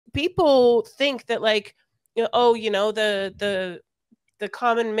people think that like, oh, the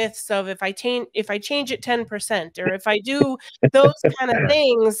common myths of if I change it 10%, or if I do those kind of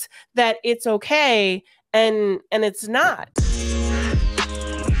things, that it's okay, and it's not.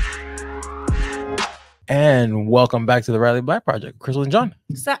 And welcome back to the Riley Black Project, Crystal and John.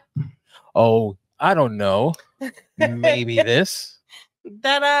 Oh, I don't know. Maybe this.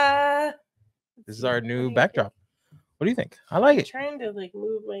 Ta-da! This is our new backdrop. What do you think? I like it. I'm trying to like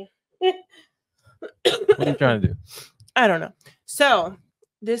move my. What are you trying to do? I don't know. So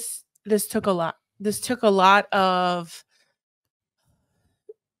this took a lot. This took a lot of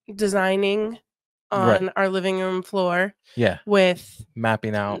designing on our living room floor. Yeah. With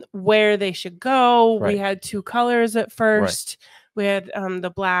mapping out where they should go. We had 2 colors at first. We had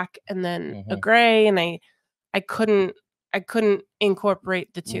the black and then a gray, and I couldn't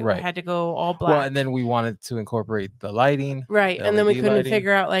incorporate the 2. I had to go all black. Well, and then we wanted to incorporate the lighting. Right. And then we couldn't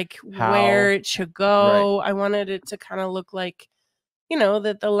figure out like where it should go. I wanted it to kind of look like,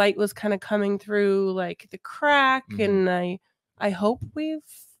 that the light was kind of coming through like the crack. And I hope we've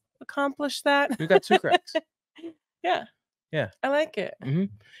accomplished that. We got 2 cracks. Yeah. I like it. And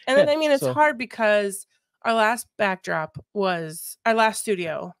then, I mean, it's hard because our last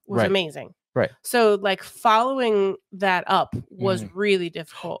studio was amazing. Right. So like following that up was really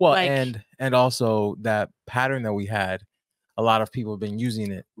difficult. Well, and also that pattern that we had, a lot of people have been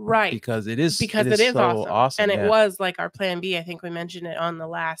using it. Right. Because it is so awesome. And it was like our plan B. I think we mentioned it on the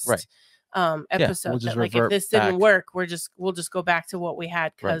last episode. We'll that like if this didn't work, we'll just go back to what we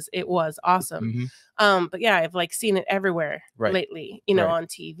had because it was awesome. But yeah, I've like seen it everywhere lately, on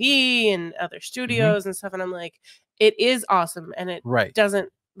TV and other studios and stuff. And I'm like, it is awesome. And it doesn't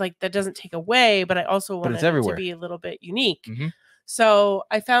like, that doesn't take away, but I also want it to be a little bit unique. So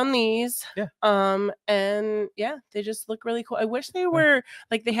I found these, and they just look really cool. I wish they were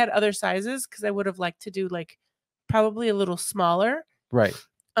like, they had other sizes, because I would have liked to do like probably a little smaller. Right.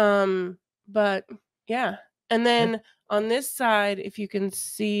 But yeah. And then on this side, if you can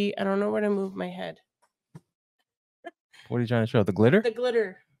see, I don't know where to move my head. What are you trying to show? The glitter? The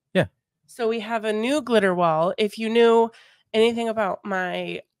glitter. Yeah. So we have a new glitter wall. If you knew anything about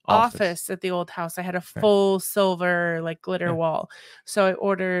my office at the old house, I had a full silver like glitter wall. So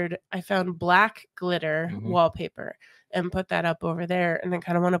I found black glitter wallpaper and put that up over there, and I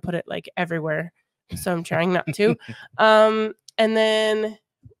kind of want to put it like everywhere. So I'm trying not to. And then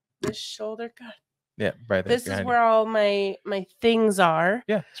this shoulder, God. Yeah, right there. This is where all my things are.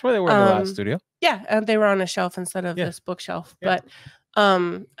 Yeah, that's where they were in the last studio. Yeah, and they were on a shelf instead of this bookshelf. Yeah.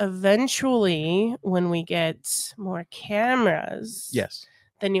 But eventually, when we get more cameras,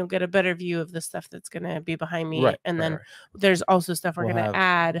 then you'll get a better view of the stuff that's going to be behind me. Right, and then there's also stuff we're going to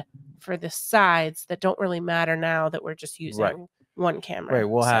add for the sides that don't really matter now that we're just using one camera. Right,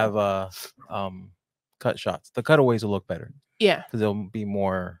 we'll have cut shots. The cutaways will look better. Yeah. Because they'll be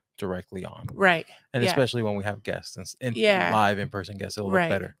more directly on. Right. And especially when we have guests and live in-person guests, it'll look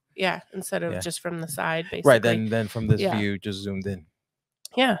better. Yeah, instead of just from the side, basically. Right, then from this view, just zoomed in.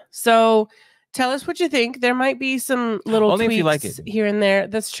 Yeah. So tell us what you think. There might be some little tweaks if you like it. Here and there.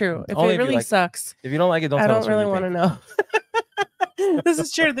 That's true. If it really sucks. If you don't like it, I don't really want to know. This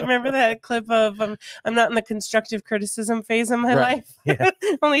is true. Remember that clip of I'm not in the constructive criticism phase of my life. Yeah.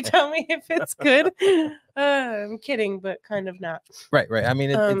 Only tell me if it's good. I'm kidding, but kind of not. Right. I mean,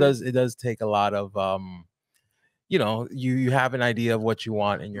 it does take a lot of you have an idea of what you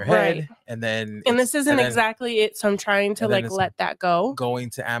want in your head, and this isn't exactly it. So I'm trying to like let that go. Going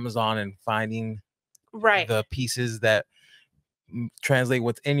to Amazon and finding the pieces that translate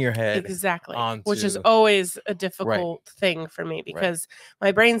what's in your head exactly, which is always a difficult thing for me, because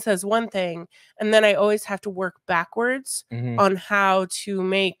my brain says one thing, and then I always have to work backwards on how to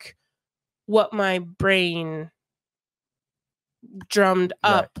make what my brain drummed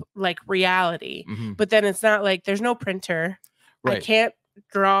up like reality. But then it's not like there's no printer. I can't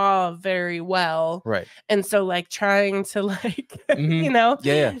draw very well. And so like trying to like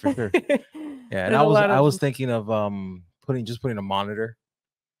yeah, for sure. Yeah, and I was thinking of putting a monitor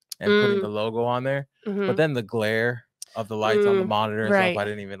and putting the logo on there, but then the glare of the lights on the monitor and stuff, I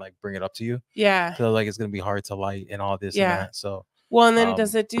didn't even like bring it up to you. Yeah, so like it's gonna be hard to light and all this and that. So well, and then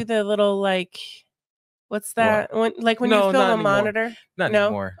does it do the little like what's that when you film a monitor? Not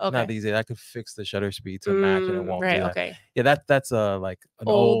anymore. Okay. Not these days. I could fix the shutter speed to match, and it won't do that. Okay. Yeah, that's like an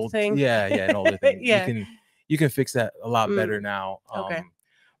old thing. Yeah, an older thing. You can fix that a lot better now. Okay.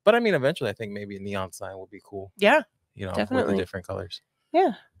 But I mean, eventually, I think maybe a neon sign would be cool. Yeah. Definitely. With the different colors.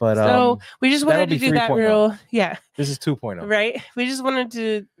 Yeah. But so we just wanted to do that real. Yeah. This is 2.0. Right. We just wanted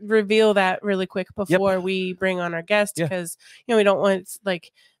to reveal that really quick before we bring on our guest, because we don't want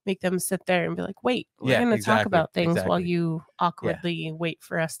like make them sit there and be like, wait, we're going to talk about things while you awkwardly wait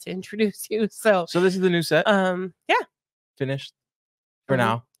for us to introduce you. So this is the new set. Yeah. Finished for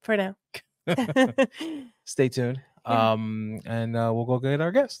now. For now. Stay tuned. And we'll go get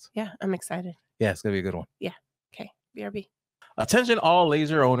our guest. Yeah, I'm excited. Yeah, it's gonna be a good one. Yeah. Okay. BRB. Attention all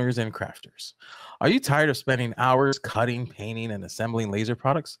laser owners and crafters. Are you tired of spending hours cutting, painting, and assembling laser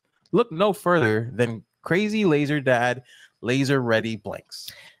products? Look no further than Crazy Laser Dad Laser Ready Blanks.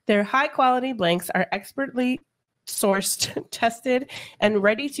 Their high quality blanks are expertly sourced, tested, and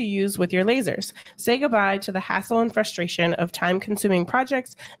ready to use with your lasers. Say goodbye to the hassle and frustration of time-consuming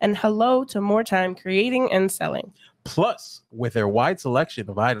projects and hello to more time creating and selling. Plus, with their wide selection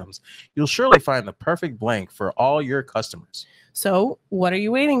of items, you'll surely find the perfect blank for all your customers. So, what are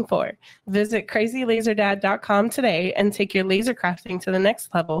you waiting for? Visit crazylaserdad.com today and take your laser crafting to the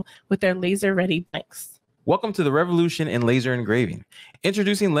next level with their laser-ready blanks. Welcome to the revolution in laser engraving.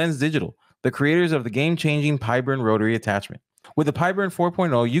 Introducing Lens Digital, the creators of the game-changing Pyburn rotary attachment. With the Pyburn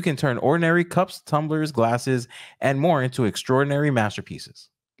 4.0, you can turn ordinary cups, tumblers, glasses, and more into extraordinary masterpieces.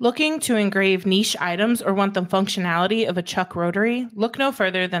 Looking to engrave niche items or want the functionality of a chuck rotary? Look no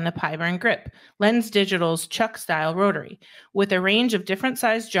further than the Pyburn Grip, Lens Digital's chuck-style rotary. With a range of different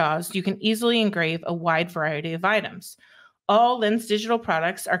sized jaws, you can easily engrave a wide variety of items. All Lens Digital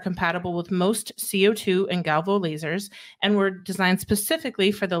products are compatible with most CO2 and Galvo lasers and were designed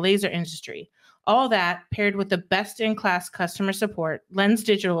specifically for the laser industry. All that, paired with the best-in-class customer support, Lens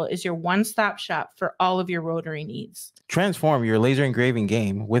Digital is your one-stop shop for all of your rotary needs. Transform your laser engraving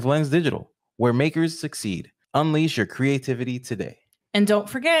game with Lens Digital, where makers succeed. Unleash your creativity today. And don't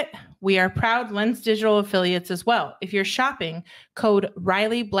forget, we are proud Lens Digital affiliates as well. If you're shopping, code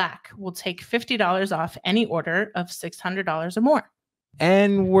RileyBlack will take $50 off any order of $600 or more.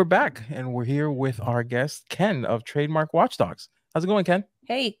 And we're back, and we're here with our guest, Ken of Trademark Watch Dogs. How's it going, Ken?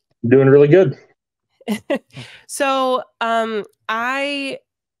 Hey. Doing really good. So I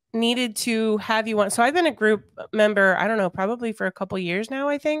needed to have you on. So I've been a group member, I don't know, probably for a couple years now,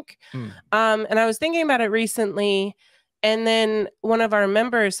 I think. And I was thinking about it recently, and then one of our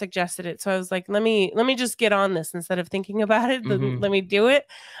members suggested it. So I was like, let me just get on this instead of thinking about it. Let me do it.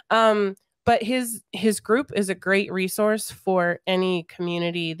 But his group is a great resource for any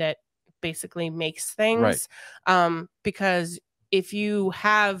community that basically makes things. Right. Because if you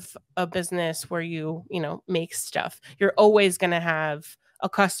have a business where you make stuff, you're always going to have a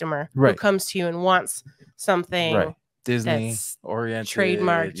customer who comes to you and wants something Disney oriented,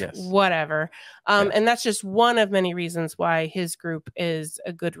 trademarked, whatever. And that's just one of many reasons why his group is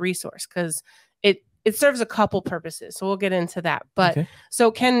a good resource, because it serves a couple purposes. So we'll get into that. But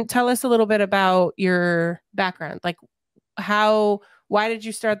so Ken, tell us a little bit about your background. Like why did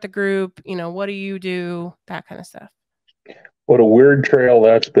you start the group? What do you do? That kind of stuff. What a weird trail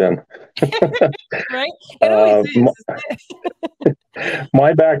that's been. Right? It always is.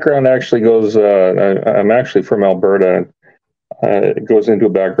 My background actually goes, I'm actually from Alberta. It goes into a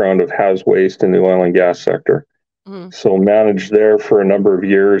background of haz waste in the oil and gas sector. So managed there for a number of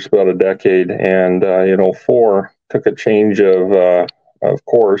years, about a decade. And, took a change of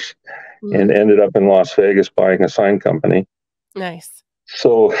course and ended up in Las Vegas buying a sign company. Nice.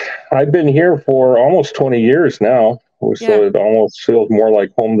 So I've been here for almost 20 years now. So it almost feels more like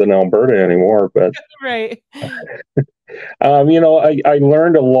home than Alberta anymore. But right. I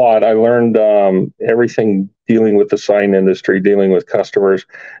learned a lot. I learned everything dealing with the sign industry, dealing with customers,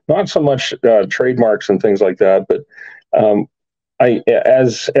 not so much trademarks and things like that. But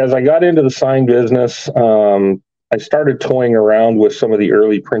as I got into the sign business, I started toying around with some of the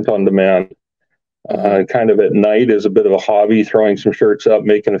early print on demand. Kind of at night as a bit of a hobby, throwing some shirts up,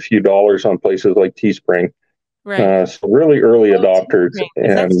 making a few dollars on places like Teespring. Right. So really early adopters.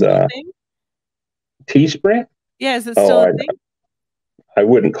 And Teespring? Yeah, is it still a thing? I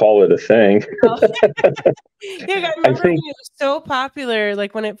wouldn't call it a thing. Oh. Yeah, I remember when it was so popular,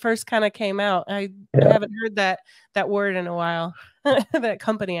 like when it first kind of came out. I haven't heard that word in a while. That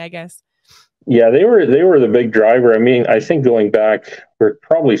company, I guess. Yeah, they were the big driver. I mean, I think going back, we're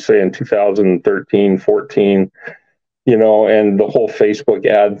probably saying 2013, 14, and the whole Facebook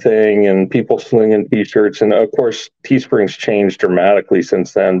ad thing and people slinging T-shirts. And of course, Teespring's changed dramatically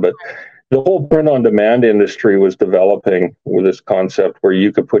since then. But the whole print on demand industry was developing with this concept where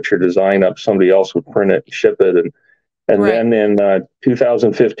you could put your design up, somebody else would print it, ship it. And then in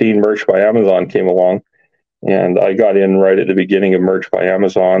 2015, Merch by Amazon came along. And I got in right at the beginning of Merch by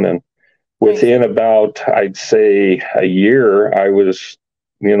Amazon. And within about, I'd say, a year, I was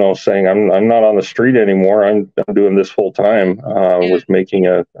saying I'm not on the street anymore. I'm doing this full time. Was making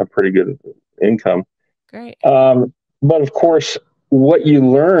a pretty good income. Great. But of course, what you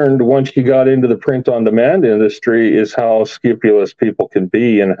learned once you got into the print on demand industry is how scrupulous people can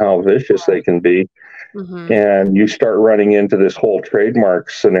be and how vicious they can be. And you start running into this whole trademark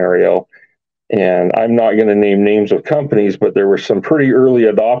scenario. And I'm not going to name names of companies, but there were some pretty early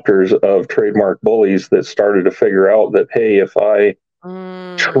adopters of trademark bullies that started to figure out that, hey, if I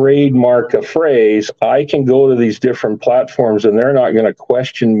trademark a phrase, I can go to these different platforms and they're not going to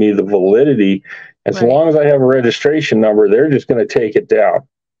question me the validity. As long as I have a registration number, they're just going to take it down,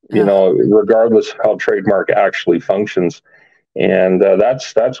 you know, regardless of how trademark actually functions. And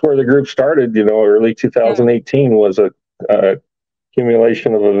that's where the group started. You know, early 2018 was a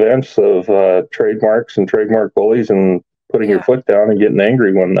accumulation of events of trademarks and trademark bullies and putting your foot down and getting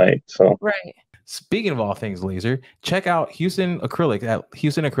angry one night. So Speaking of all things laser, check out Houston Acrylic at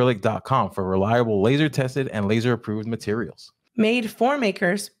houstonacrylic.com for reliable laser tested and laser approved materials. Made for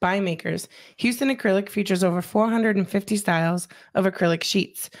makers by makers, Houston Acrylic features over 450 styles of acrylic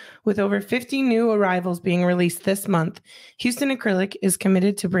sheets. With over 50 new arrivals being released this month, Houston Acrylic is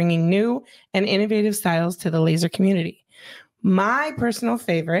committed to bringing new and innovative styles to the laser community. My personal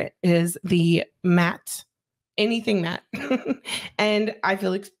favorite is the matte, anything matte, and I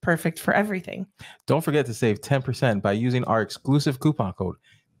feel it's perfect for everything. Don't forget to save 10% by using our exclusive coupon code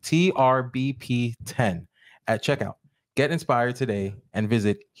TRBP10 at checkout. Get inspired today and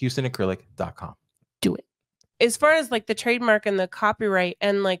visit houstonacrylic.com. Do it. As far as like the trademark and the copyright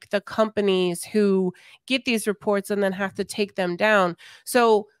and like the companies who get these reports and then have to take them down.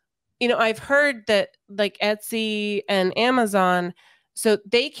 So, you know, I've heard that like Etsy and Amazon, so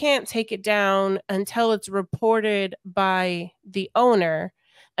they can't take it down until it's reported by the owner.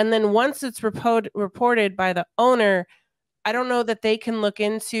 And then once it's reported by the owner, I don't know that they can look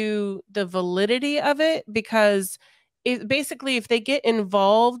into the validity of it, because basically if they get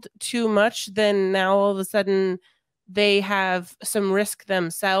involved too much, then now all of a sudden they have some risk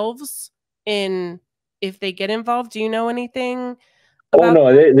themselves in if they get involved. Do you know anything? Oh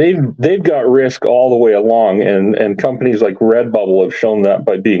no, they've got risk all the way along, and companies like Redbubble have shown that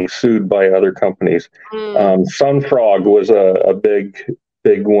by being sued by other companies. Sunfrog was a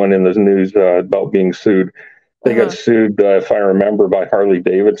big one in the news about being sued. They got sued, if I remember, by Harley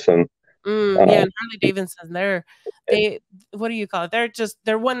Davidson. And Harley Davidson, they what do you call it?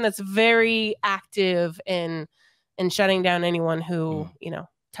 They're one that's very active in shutting down anyone who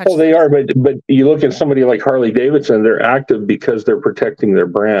Well, they are, but you look at somebody like Harley Davidson, they're active because they're protecting their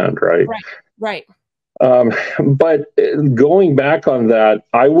brand, right? Right. But going back on that,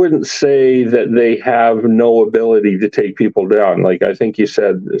 I wouldn't say that they have no ability to take people down. Like I think you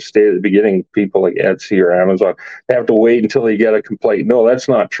said, stay at the beginning, people like Etsy or Amazon, they have to wait until they get a complaint. No, that's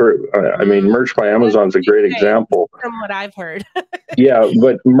not true. I mean, Merch by Amazon is a great example. From what I've heard. Yeah,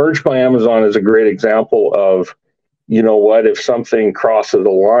 but Merch by Amazon is a great example of, you know what, if something crosses the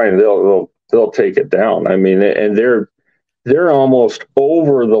line, they'll take it down. I mean, and they're almost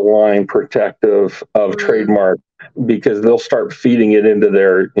over the line protective of trademark, because they'll start feeding it into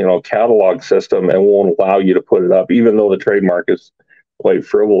their catalog system and won't allow you to put it up, even though the trademark is quite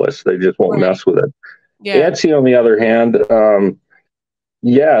frivolous. They just won't mess with it. Etsy, on the other hand,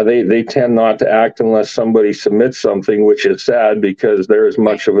 they tend not to act unless somebody submits something, which is sad because they're as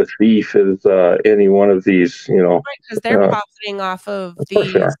much of a thief as any one of these, because they're profiting off of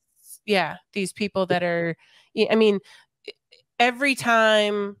these people that are, I mean, every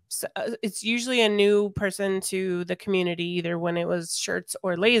time it's usually a new person to the community, either when it was shirts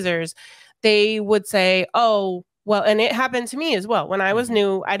or lasers, they would say, oh, well, and it happened to me as well. When I was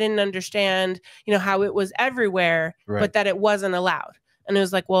new, I didn't understand, how it was everywhere, but that it wasn't allowed. And it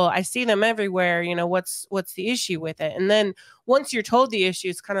was like, well, I see them everywhere. What's the issue with it? And then once you're told the issue,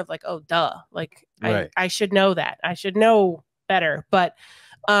 it's kind of like, oh, duh. Like I should know that. I should know better. But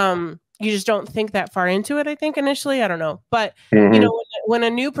you just don't think that far into it, I think, initially. I don't know. But, when a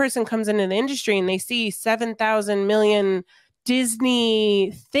new person comes into the industry and they see 7,000 million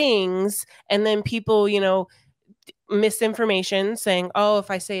Disney things, and then people, misinformation saying, oh, if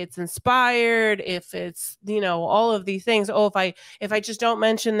I say it's inspired, if it's all of these things, oh, if I just don't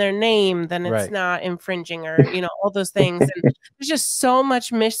mention their name, then it's not infringing, or all those things. And there's just so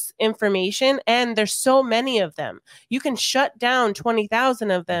much misinformation, and there's so many of them. You can shut down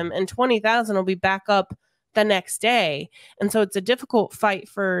 20,000 of them, and 20,000 will be back up the next day. And so it's a difficult fight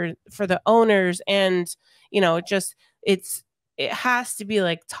for the owners, and it has to be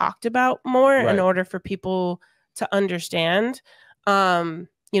like talked about more in order for people to understand.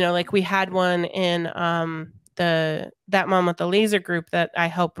 Like we had one in that mom with the laser group that I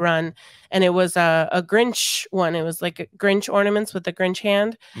help run, and it was a Grinch one. It was like a Grinch ornaments with the Grinch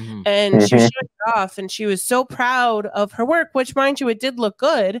hand, and she showed it off, and she was so proud of her work, which, mind you, it did look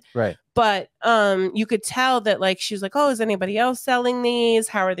good, right? But you could tell that, like, she's like, oh, is anybody else selling these?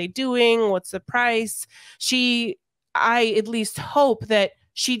 How are they doing? What's the price? I at least hope that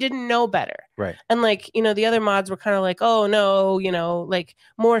she didn't know better. Right. And like, you know, the other mods were kind of like, oh no, you know, like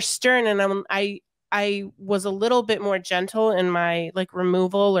more stern. And I was a little bit more gentle in my like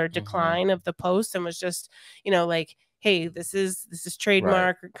removal or decline of the post, and was just, you know, like, hey, this is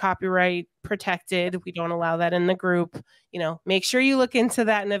trademark or copyright protected. We don't allow that in the group. You know, make sure you look into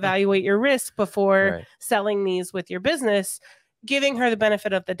that and evaluate your risk before selling these with your business, giving her the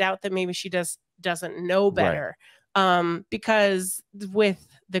benefit of the doubt that maybe she doesn't know better. Because with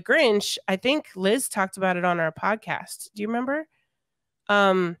the Grinch, I think Liz talked about it on our podcast. Do you remember?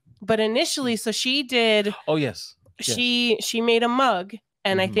 But initially, so she did. Oh, yes. She made a mug,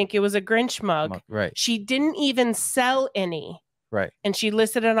 and I think it was a Grinch mug. Right. She didn't even sell any. Right. And she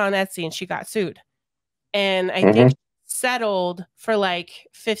listed it on Etsy, and she got sued. And I think she settled for like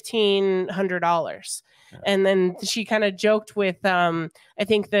 $1,500. And then she kind of joked with I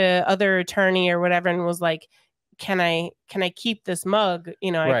think the other attorney or whatever, and was like, can I keep this mug?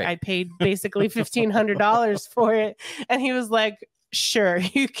 You know, I paid basically $1,500 for it. And he was like, sure,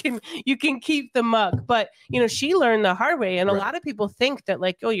 you can keep the mug. But, you know, she learned the hard way. And a lot of people think that,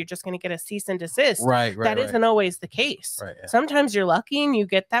 like, oh, you're just going to get a cease and desist. Right. That isn't always the case. Right, Sometimes you're lucky and you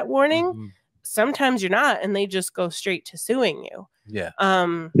get that warning. Sometimes you're not, and they just go straight to suing you.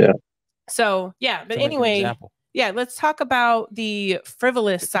 So, yeah. But anyway, let's talk about the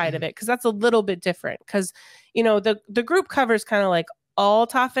frivolous side of it, because that's a little bit different. Because, you know, the group covers kind of like all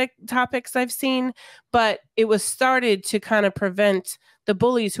topics I've seen, but it was started to kind of prevent the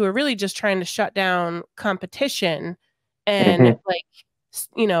bullies who are really just trying to shut down competition and like,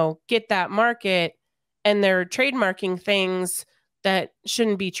 you know, get that market, and they're trademarking things that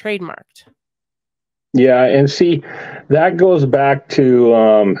shouldn't be trademarked. Yeah, and see, that goes back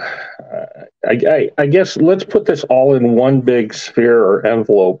to, I guess, let's put this all in one big sphere or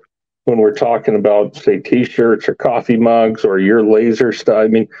envelope when we're talking about, say, T-shirts or coffee mugs or your laser stuff. I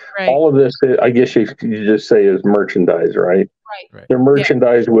mean, all of this, I guess you just say, is merchandise, right? Right. They're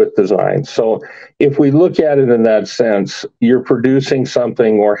merchandise with design. So if we look at it in that sense, you're producing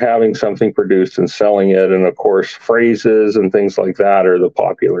something or having something produced and selling it. And of course, phrases and things like that are the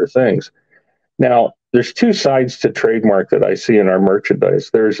popular things. Now, there's two sides to trademark that I see in our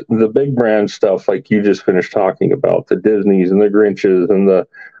merchandise. There's the big brand stuff like you just finished talking about, the Disneys and the Grinches and the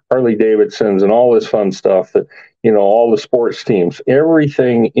Harley Davidsons and all this fun stuff that, you know, all the sports teams.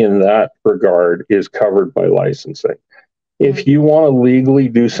 Everything in that regard is covered by licensing. If you want to legally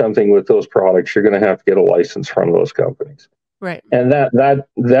do something with those products, you're going to have to get a license from those companies. Right. And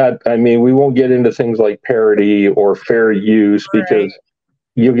that I mean, we won't get into things like parody or fair use, because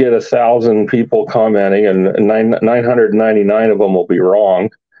you get 1,000 people commenting and 999 of them will be wrong,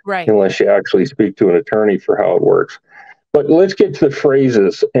 unless you actually speak to an attorney for how it works. But let's get to the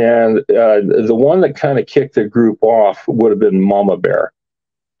phrases. And the one that kind of kicked the group off would have been Mama Bear.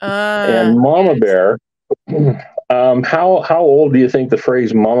 And Mama Bear, how old do you think the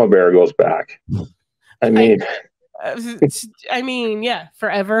phrase Mama Bear goes back? I mean, yeah,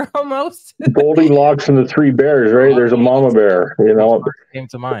 forever almost. Goldilocks and the Three Bears, right? There's a Mama Bear, you know. Came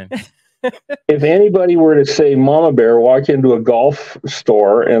to mind. If anybody were to say Mama Bear, walk into a golf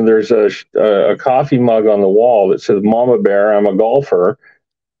store and there's a coffee mug on the wall that says Mama Bear, I'm a golfer,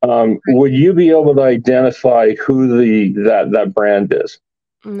 would you be able to identify who that brand is?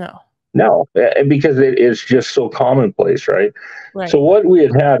 No, because it is just so commonplace, right? So what we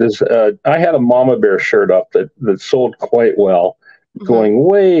had is I had a Mama Bear shirt up that sold quite well, going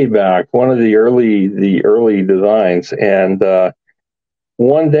way back, one of the early designs. And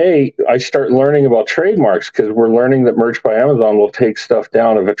one day I start learning about trademarks, because we're learning that Merch by Amazon will take stuff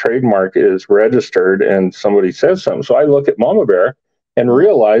down if a trademark is registered and somebody says something. So I look at Mama Bear and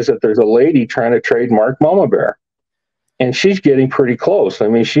realize that there's a lady trying to trademark Mama Bear. And she's getting pretty close. I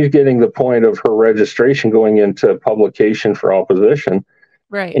mean, she's getting the point of her registration going into publication for opposition.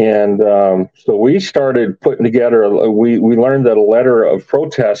 Right. And so we started putting together, we learned that a letter of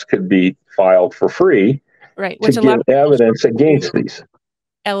protest could be filed for free. Right. Which to give evidence against these.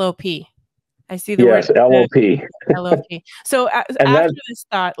 LOP. I see the word. LOP. LOP. So after this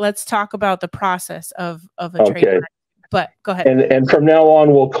thought, let's talk about the process of a trademark. But go ahead. And from now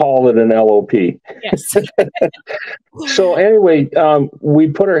on, we'll call it an LOP. Yes. So anyway, we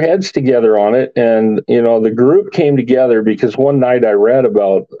put our heads together on it, and you know, the group came together because one night I read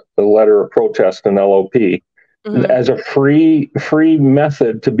about the letter of protest and LOP, as a free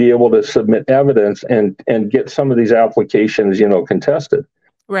method to be able to submit evidence and get some of these applications, you know, contested.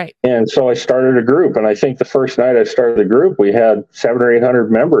 Right. And so I started a group, and I think the first night I started the group, we had 700 or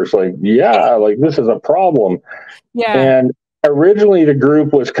 800 members. Like, yeah, like this is a problem. Yeah. And originally the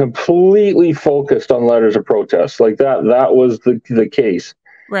group was completely focused on letters of protest. Like that was the case.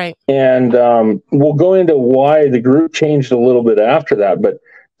 Right. And we'll go into why the group changed a little bit after that, but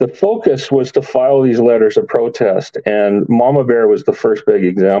the focus was to file these letters of protest, and Mama Bear was the first big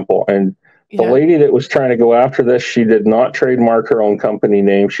example. And the lady that was trying to go after this, she did not trademark her own company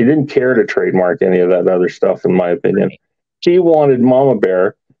name. She didn't care to trademark any of that other stuff, in my opinion. Right. She wanted Mama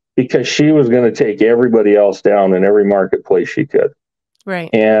Bear because she was going to take everybody else down in every marketplace she could. Right.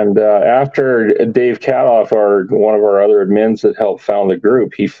 And after Dave Kadoff, one of our other admins that helped found the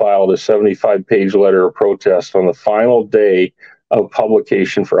group, he filed a 75-page letter of protest on the final day of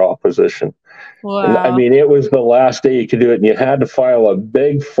publication for opposition. Wow. I mean, it was the last day you could do it, and you had to file a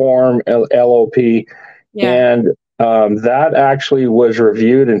big form LOP. Yeah. And that actually was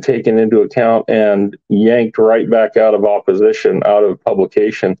reviewed and taken into account and yanked right back out of opposition, out of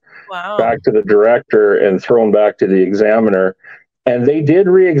publication, back to the director and thrown back to the examiner. And they did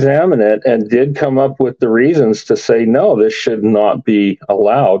re-examine it and did come up with the reasons to say, no, this should not be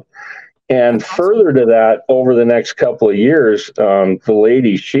allowed. And further to that, over the next couple of years, the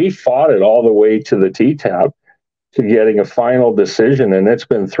lady, she fought it all the way to the TTAB to getting a final decision, and it's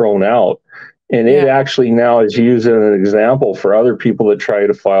been thrown out. And it actually now is used as an example for other people that try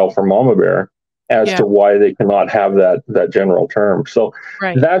to file for Mama Bear as to why they cannot have that general term. So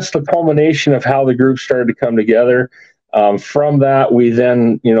that's the culmination of how the group started to come together. From that, we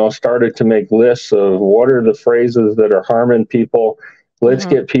then, you know, started to make lists of what are the phrases that are harming people. Let's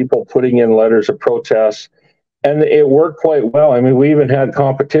get people putting in letters of protest. And it worked quite well. I mean, we even had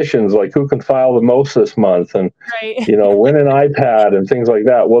competitions like who can file the most this month and, you know, win an iPad and things like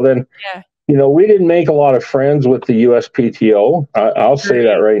that. Well, then, you know, we didn't make a lot of friends with the USPTO. I'll say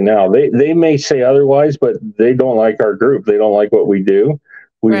that right now. They may say otherwise, but they don't like our group. They don't like what we do.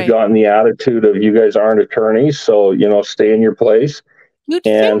 We've gotten the attitude of you guys aren't attorneys, so, you know, stay in your place. You'd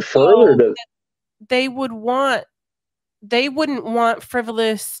and think, further though, to they wouldn't want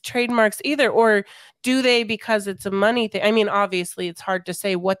frivolous trademarks either, or do they because it's a money thing? I mean, obviously it's hard to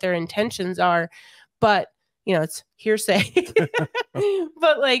say what their intentions are, but you know, it's hearsay.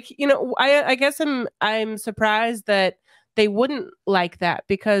 But like, you know, I guess I'm surprised that they wouldn't like that,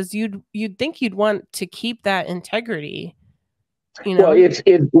 because you'd think you'd want to keep that integrity. You know?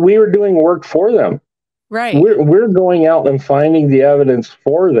 Well, we were doing work for them. Right. We're going out and finding the evidence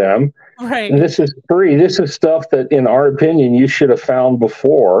for them. Right. And this is free. This is stuff that, in our opinion, you should have found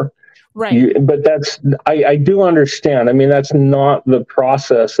before. Right. But I do understand. I mean, that's not the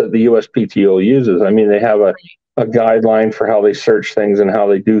process that the USPTO uses. I mean, they have a guideline for how they search things and how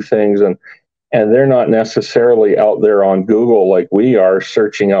they do things. And they're not necessarily out there on Google like we are,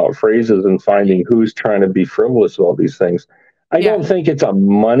 searching out phrases and finding who's trying to be frivolous about these things. I don't think it's a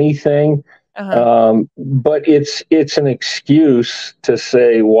money thing, but it's an excuse to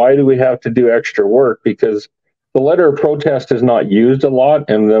say, why do we have to do extra work? Because the letter of protest is not used a lot,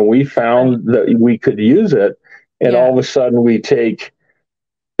 and then we found that we could use it, and all of a sudden we take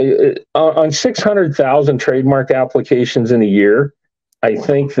on 600,000 trademark applications in a year. I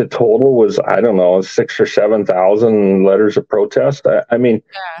think the total was, I don't know, 6,000 or 7,000 letters of protest. I mean,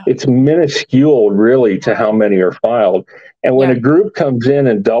 it's minuscule, really, to how many are filed. And when a group comes in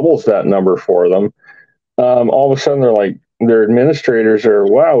and doubles that number for them, all of a sudden they're like, their administrators are,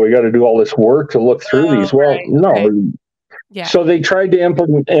 wow, we got to do all this work to look through these. Well, no. So they tried to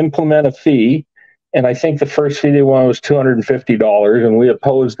implement a fee. And I think the first fee they wanted was $250, and we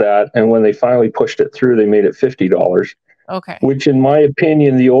opposed that. And when they finally pushed it through, they made it $50. Okay. Which, in my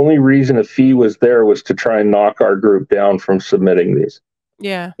opinion, the only reason a fee was there was to try and knock our group down from submitting these.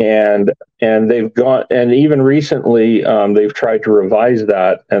 Yeah. And they've gone, and even recently, they've tried to revise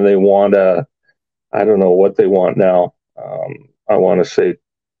that, and they want I don't know what they want now. I want to say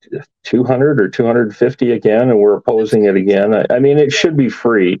 200 or 250 again, and we're opposing it again. I mean, it should be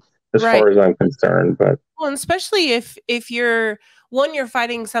free as far as I'm concerned, but. Well, and especially if you're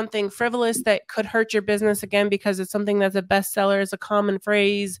fighting something frivolous that could hurt your business, again, because it's something that's a bestseller, is a common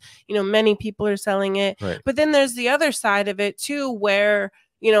phrase, you know, many people are selling it. Right. But then there's the other side of it too, where,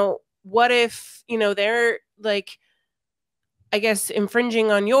 you know, what if, you know, they're like, I guess, infringing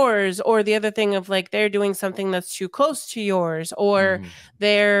on yours, or the other thing of like, they're doing something that's too close to yours, or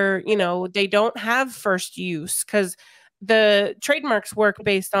they're, you know, they don't have first use, because the trademarks work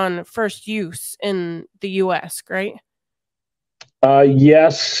based on first use in the US, right?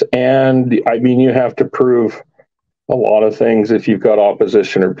 Yes. And I mean, you have to prove a lot of things if you've got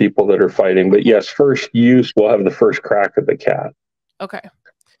opposition or people that are fighting. But yes, first use will have the first crack at the cat. Okay.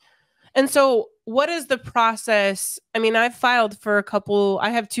 And so what is the process? I mean, I've filed for a couple, I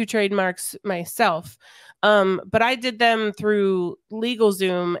have 2 trademarks myself, but I did them through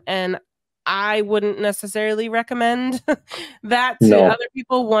LegalZoom, and I wouldn't necessarily recommend that to other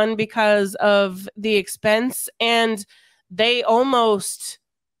people. One, because of the expense, and they almost,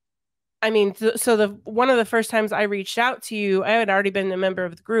 I mean, so one of the first times I reached out to you, I had already been a member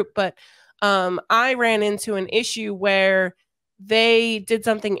of the group, but I ran into an issue where they did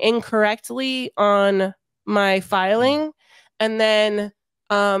something incorrectly on my filing. And then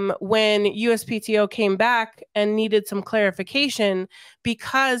when USPTO came back and needed some clarification,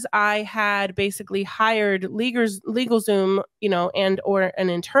 because I had basically hired LegalZoom, you know, and or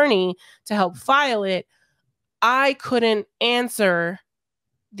an attorney to help file it, I couldn't answer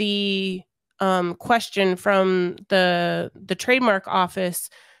the question from the trademark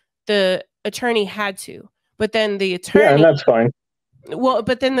office. The attorney had to. But then the attorney... Yeah, and that's fine. Well,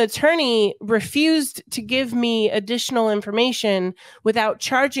 but then the attorney refused to give me additional information without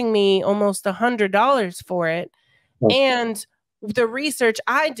charging me almost $100 for it. Oh. And the research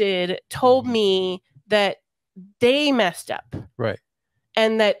I did told me that they messed up. Right.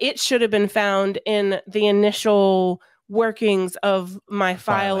 And that it should have been found in the initial workings of my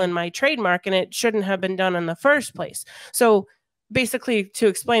file and my trademark, and it shouldn't have been done in the first place. So basically, to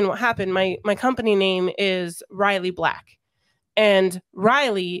explain what happened, my company name is Riley Black, and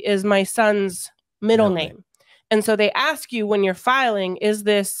Riley is my son's middle name. And so they ask you when you're filing, is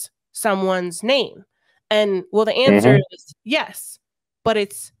this someone's name? And well, the answer is yes, but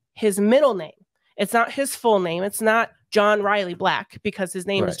it's his middle name. It's not his full name. It's not John Riley Black, because his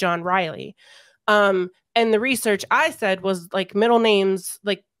name is John Riley. And the research I said was like middle names,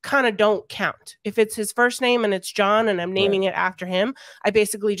 like, kind of don't count. If it's his first name and it's John and I'm naming it after him, I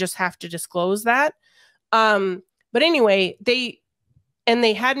basically just have to disclose that. But anyway, they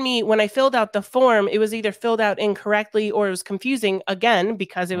had me, when I filled out the form, it was either filled out incorrectly or it was confusing again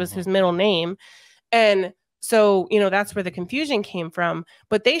because it was his middle name. And so, you know, that's where the confusion came from.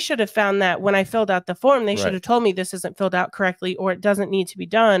 But they should have found that when I filled out the form, they should have told me this isn't filled out correctly, or it doesn't need to be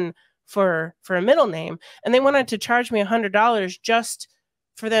done for a middle name. And they wanted to charge me $100 just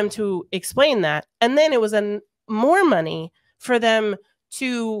for them to explain that. And then it was more money for them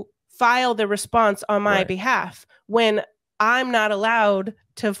to file the response on my behalf, when I'm not allowed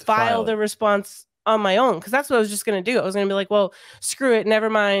to file the response on my own. Because that's what I was just going to do. I was going to be like, well, screw it. Never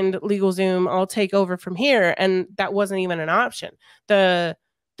mind LegalZoom. I'll take over from here. And that wasn't even an option. The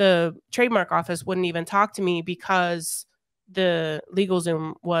trademark office wouldn't even talk to me because the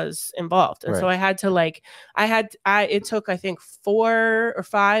LegalZoom was involved. And so I had to it took, I think, 4 or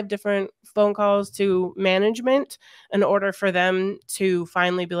 5 different phone calls to management in order for them to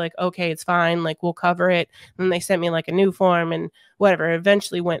finally be like, okay, it's fine. Like, we'll cover it. And they sent me like a new form and whatever. It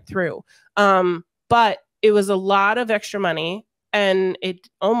eventually went through. But it was a lot of extra money, and it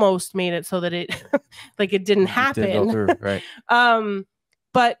almost made it so that it like it didn't happen. It didn't go through, right.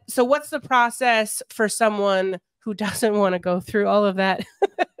 But so what's the process for someone who doesn't want to go through all of that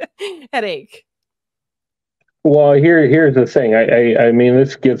headache? Well, here's the thing. I mean,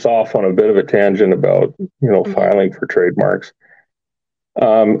 this gets off on a bit of a tangent about, you know, filing for trademarks.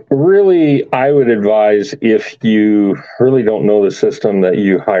 Really, I would advise, if you really don't know the system, that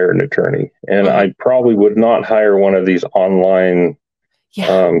you hire an attorney. And I probably would not hire one of these online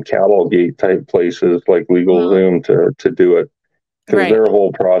cavalgate type places like LegalZoom to do it. Because their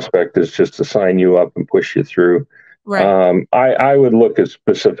whole prospect is just to sign you up and push you through. Right. I would look at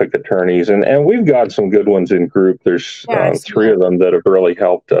specific attorneys, and we've got some good ones in group. There's 3 of them that have really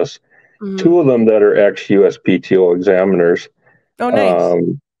helped us. 2 of them that are ex-USPTO examiners. Oh, nice.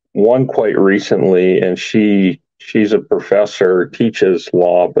 One quite recently, and she's a professor, teaches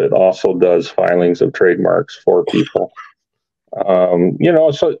law, but also does filings of trademarks for people. You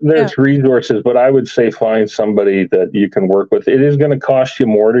know, so there's resources, but I would say find somebody that you can work with. It is going to cost you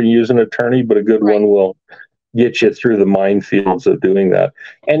more to use an attorney, but a good one will get you through the minefields of doing that.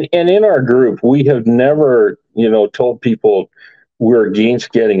 And in our group, we have never, you know, told people we're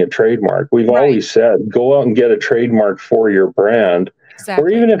against getting a trademark. We've always said, go out and get a trademark for your brand. Exactly. Or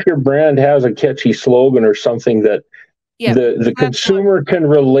even if your brand has a catchy slogan or something that the consumer can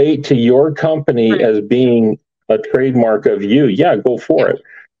relate to your company as being a trademark of you, go for it.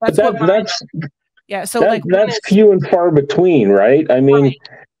 That's few and far between, right? I mean,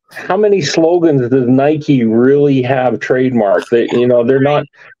 how many slogans does Nike really have trademarked? That, you know,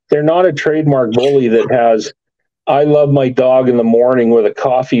 they're not a trademark bully that has I love my dog in the morning with a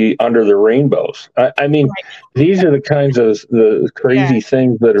coffee under the rainbows. I mean, these are the kinds of the crazy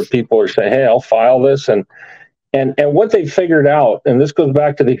things that people are saying, hey, I'll file this. And what they figured out, and this goes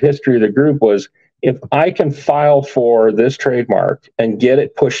back to the history of the group, was if I can file for this trademark and get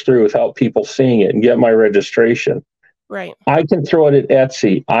it pushed through without people seeing it and get my registration, right, I can throw it at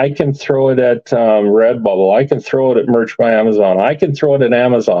Etsy. I can throw it at Redbubble. I can throw it at Merch by Amazon. I can throw it at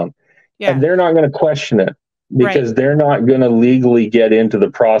Amazon. And they're not going to question it because they're not going to legally get into the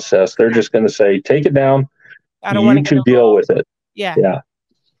process. They're just going to say, take it down. I don't want to deal with it. Yeah.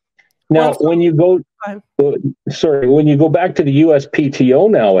 Now, when you go back to the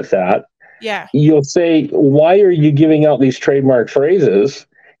USPTO now with that, you'll say, why are you giving out these trademark phrases?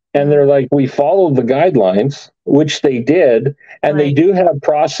 And they're like, we followed the guidelines, which they did, and they do have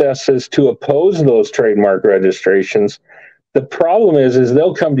processes to oppose those trademark registrations. The problem is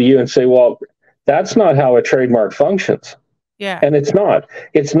they'll come to you and say, well, that's not how a trademark functions. Yeah. And it's not.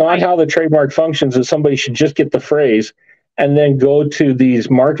 It's not how the trademark functions, is somebody should just get the phrase and then go to these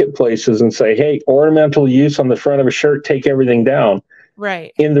marketplaces and say, hey, ornamental use on the front of a shirt, take everything down.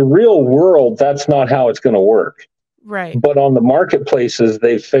 Right. In the real world, that's not how it's going to work. Right. But on the marketplaces,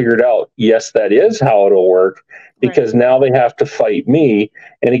 they've figured out, yes, that is how it'll work, because now they have to fight me.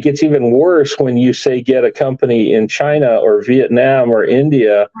 And it gets even worse when you say get a company in China or Vietnam or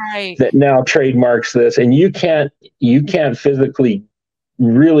India that now trademarks this, and you can't physically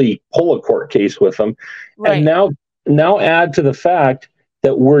really pull a court case with them. And now add to the fact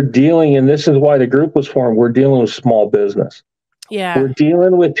that we're dealing, and this is why the group was formed, we're dealing with small business. Yeah. We're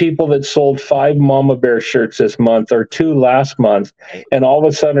dealing with people that sold 5 Mama Bear shirts this month or 2 last month, and all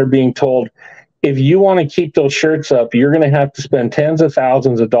of a sudden are being told, if you want to keep those shirts up, you're going to have to spend tens of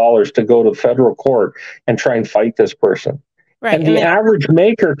thousands of dollars to go to federal court and try and fight this person. Right. And the average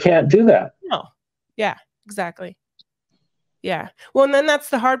maker can't do that. No. Yeah, exactly. Yeah. Well, and then that's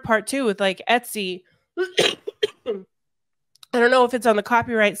the hard part too with like Etsy. I don't know if it's on the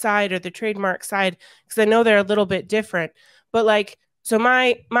copyright side or the trademark side, because I know they're a little bit different. But like, so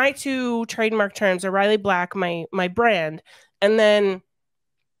my 2 trademark terms are Riley Black, my brand, and then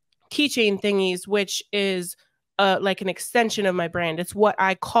Keychain Thingies, which is like an extension of my brand. It's what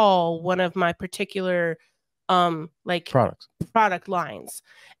I call one of my particular like product lines.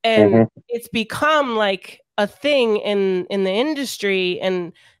 And it's become like a thing in the industry,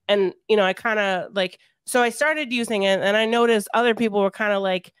 and you know, I kind of like, so I started using it, and I noticed other people were kind of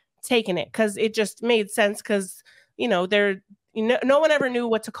like taking it because it just made sense, because you know, no one ever knew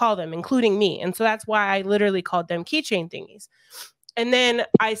what to call them, including me. And so that's why I literally called them Keychain Thingies. And then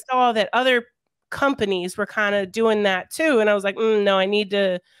I saw that other companies were kind of doing that too. And I was like, no, I need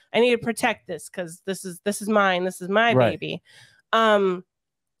to protect this, because this is mine. This is my baby. And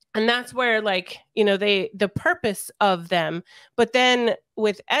that's where, like, you know, the purpose of them. But then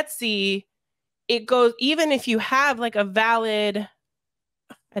with Etsy, it goes, even if you have like a valid,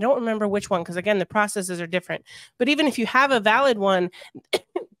 I don't remember which one, because again, the processes are different. But even if you have a valid one,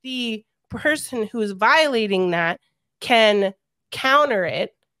 the person who is violating that can counter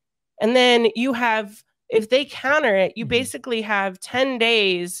it. And then you have, if they counter it, you basically have 10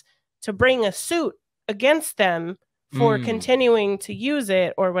 days to bring a suit against them for continuing to use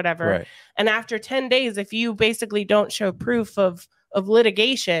it or whatever. Right. And after 10 days, if you basically don't show proof of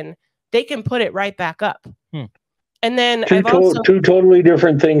litigation, they can put it right back up. And then two totally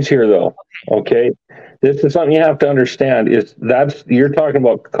different things here, though. Okay, this is something you have to understand. You're talking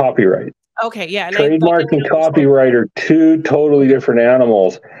about copyright. Okay, yeah. Trademark and copyright are 2 totally different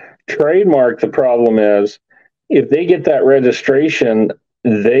animals. Trademark, the problem is, if they get that registration,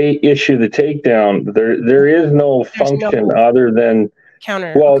 they issue the takedown. There is no function other than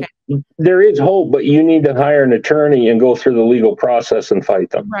counter. Well, there is hope, but you need to hire an attorney and go through the legal process and fight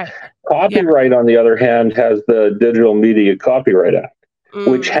them. Right. Copyright, on the other hand, has the Digital Media Copyright Act,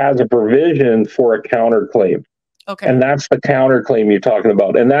 which has a provision for a counterclaim. Okay. And that's the counterclaim you're talking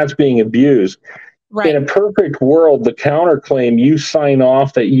about. And that's being abused. Right. In a perfect world, the counterclaim, you sign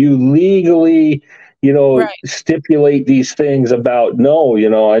off that you legally, stipulate these things about, no,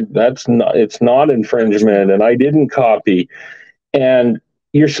 it's not infringement, and I didn't copy. And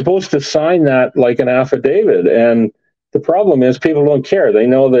you're supposed to sign that like an affidavit. And the problem is people don't care. They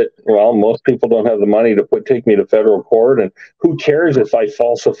know that, well, most people don't have the money to take me to federal court. And who cares if I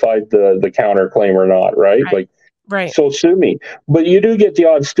falsified the counterclaim or not, right? Right. So sue me. But you do get the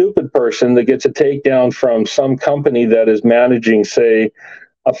odd stupid person that gets a takedown from some company that is managing, say,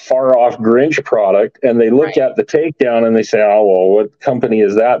 a far-off Grinch product, and they look at the takedown and they say, oh, well, what company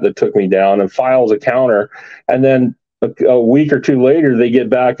is that took me down, and files a counter. And then a week or two later, they get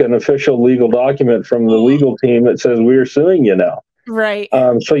back an official legal document from the legal team that says we are suing you now. Right.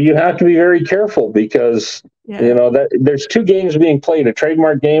 So you have to be very careful because that there's two games being played, a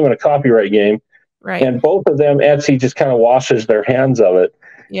trademark game and a copyright game. Right. And both of them, Etsy just kind of washes their hands of it.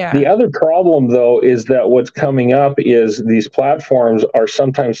 Yeah. The other problem, though, is that what's coming up is these platforms are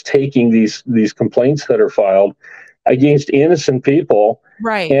sometimes taking these complaints that are filed against innocent people,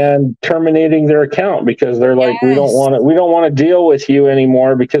 right, and terminating their account because they're like, we don't want to deal with you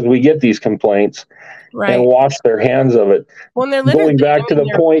anymore because we get these complaints, right, and wash their hands of it. Well, they're going back to the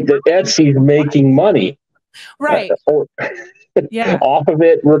point that Etsy's making money, right, off of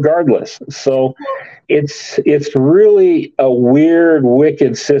it regardless. So it's really a weird,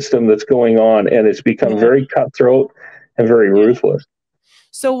 wicked system that's going on, and it's become very cutthroat and very ruthless.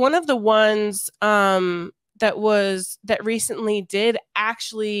 So one of the ones that recently did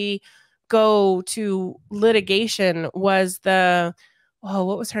actually go to litigation was what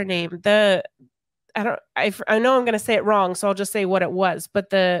was her name? I know I'm going to say it wrong, so I'll just say what it was. But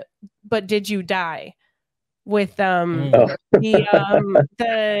Did You Die? With the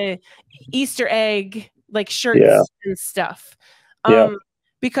Easter egg like shirts and stuff.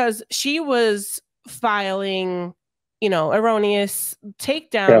 Because she was filing, erroneous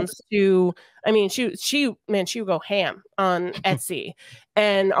takedowns to, I mean, she would go ham on Etsy,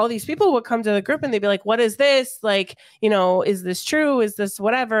 and all these people would come to the group and they'd be like, what is this? Like, is this true? Is this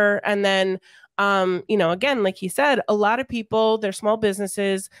whatever? And then again, like he said, a lot of people, they're small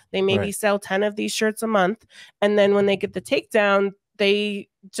businesses, they maybe sell 10 of these shirts a month. And then when they get the takedown, they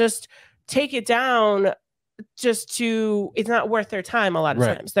just take it down it's not worth their time. A lot of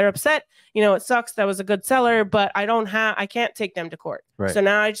times they're upset. It sucks. That was a good seller, but I can't take them to court. So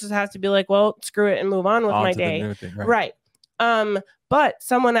now I just have to be like, well, screw it and move on with my day. Right. But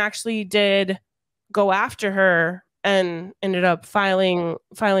someone actually did go after her and ended up filing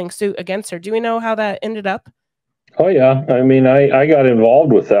suit against her. Do we know how that ended up? Oh yeah, I mean, I got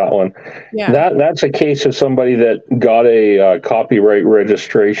involved with that one. Yeah, that's a case of somebody that got a copyright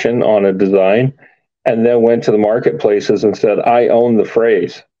registration on a design, and then went to the marketplaces and said, "I own the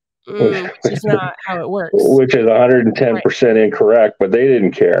phrase," which is not how it works. Which is 110% incorrect. But they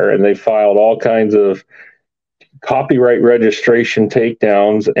didn't care, and they filed all kinds of copyright registration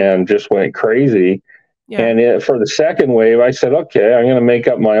takedowns and just went crazy. Yeah. And for the second wave, I said, okay, I'm going to make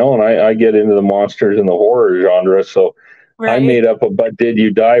up my own. I get into the monsters and the horror genre. So I made up a But Did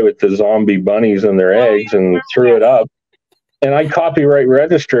You Die with the zombie bunnies and their eggs and threw it up. And I copyright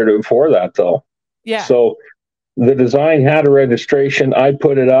registered it for that, though. Yeah. So the design had a registration. I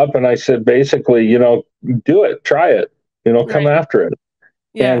put it up and I said, basically, do it, try it, come after it.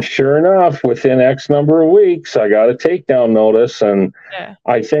 Yeah. And sure enough, within X number of weeks, I got a takedown notice. And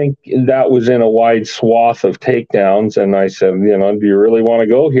I think that was in a wide swath of takedowns. And I said, do you really want to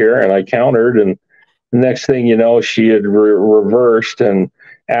go here? And I countered. And the next thing you know, she had reversed and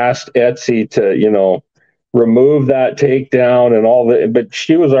asked Etsy to, remove that takedown and all that. But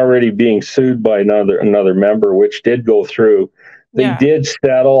she was already being sued by another member, which did go through. They did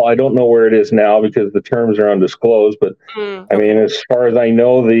settle. I don't know where it is now because the terms are undisclosed. But I mean, as far as I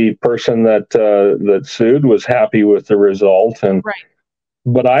know, the person that sued was happy with the result.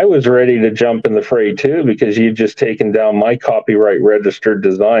 But I was ready to jump in the fray too, because you'd just taken down my copyright registered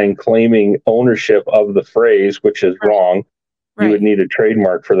design, claiming ownership of the phrase, which is wrong. You would need a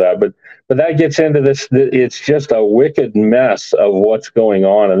trademark for that. But that gets into this. It's just a wicked mess of what's going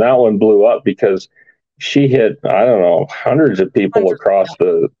on, and that one blew up because she hit, I don't know, hundreds of people across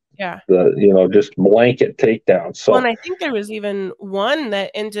the just blanket takedown. So, and I think there was even one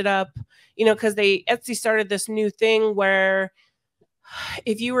that ended up, because Etsy started this new thing where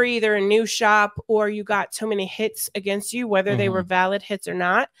if you were either a new shop or you got so many hits against you, whether they were valid hits or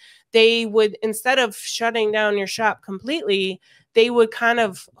not, they would, instead of shutting down your shop completely, they would kind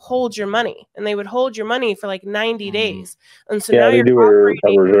of hold your money, and they would hold your money for like 90 days. And so now they do a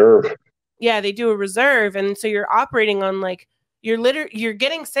reserve. Yeah, they do a reserve. And so you're operating on like, you're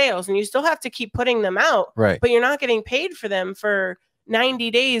getting sales and you still have to keep putting them out, but you're not getting paid for them for 90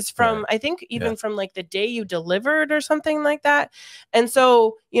 days from, I think even from like the day you delivered or something like that. And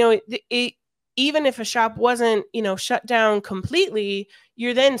so, even if a shop wasn't, shut down completely,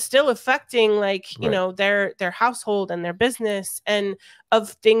 you're then still affecting like, their household and their business and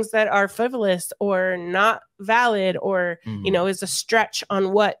of things that are frivolous or not valid or, is a stretch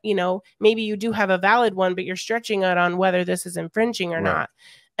on what, maybe you do have a valid one, but you're stretching it on whether this is infringing or not.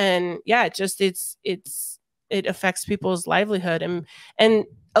 And it affects people's livelihood. And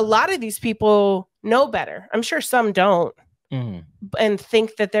a lot of these people know better. I'm sure some don't. and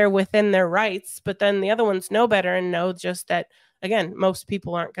think that they're within their rights, but then the other ones know better and know just that, again, most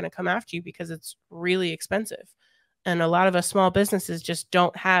people aren't going to come after you because it's really expensive. And a lot of us small businesses just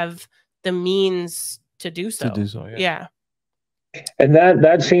don't have the means to do so. Yeah. And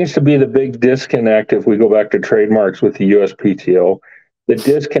that seems to be the big disconnect if we go back to trademarks with the USPTO. The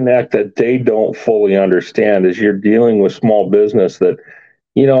disconnect that they don't fully understand is you're dealing with small business that,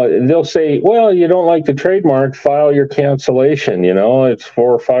 they'll say, well, you don't like the trademark, file your cancellation. It's $400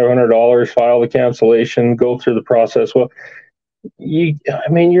 or $500, file the cancellation, go through the process. Well,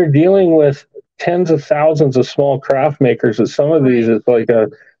 you're dealing with tens of thousands of small craft makers, and some of these is like a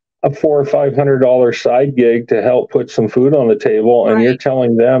 $400 or $500 side gig to help put some food on the table. And you're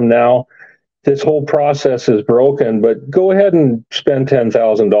telling them now this whole process is broken, but go ahead and spend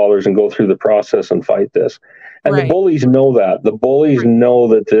 $10,000 and go through the process and fight this. And the bullies know that. The bullies know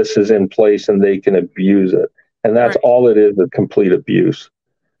that this is in place and they can abuse it. And that's all it is, a complete abuse.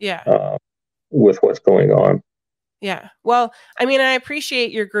 Yeah. With what's going on. Yeah. Well, I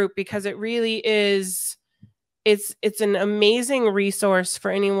appreciate your group because it really is, it's an amazing resource for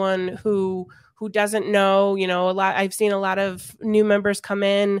anyone who doesn't know, a lot. I've seen a lot of new members come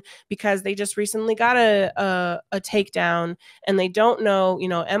in because they just recently got a takedown and they don't know,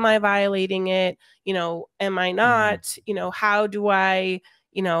 am I violating it? Am I not? How do I,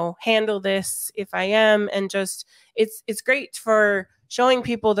 handle this if I am? And just, it's great for showing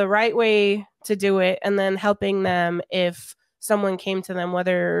people the right way to do it and then helping them if someone came to them,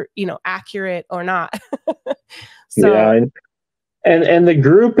 whether, accurate or not. Yeah. And the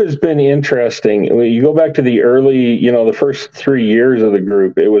group has been interesting. You go back to the early, the first 3 years of the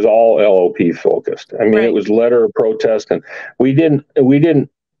group, it was all LOP focused. It was letter of protest, and we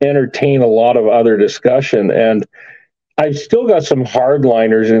didn't entertain a lot of other discussion. And I've still got some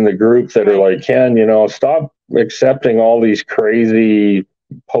hardliners in the group that are like, Ken, stop accepting all these crazy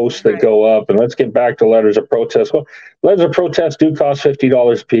posts that go up, and let's get back to letters of protest. Well, letters of protest do cost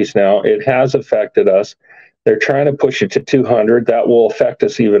 $50 a piece now. It has affected us. They're trying to push it to $200. That will affect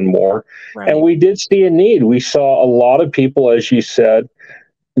us even more. And we did see a need. We saw a lot of people, as you said,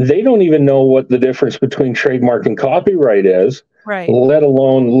 they don't even know what the difference between trademark and copyright is, let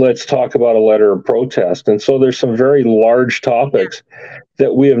alone let's talk about a letter of protest. And so there's some very large topics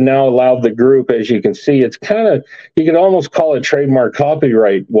that we have now allowed the group, as you can see. It's kind of, you could almost call it trademark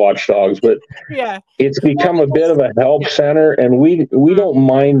copyright watchdogs, but it's become a bit of a help center. And we don't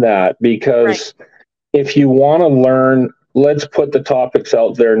mind that because if you want to learn, let's put the topics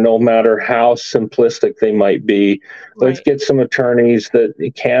out there, no matter how simplistic they might be. Let's get some attorneys that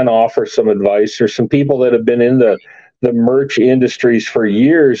can offer some advice, or some people that have been in the merch industries for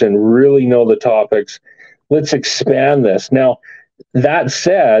years and really know the topics. Let's expand this. Now, that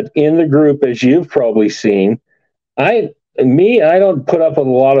said, in the group, as you've probably seen, I don't put up with a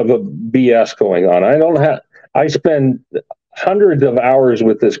lot of BS going on. I spend hundreds of hours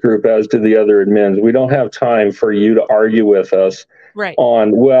with this group, as do the other admins. We don't have time for you to argue with us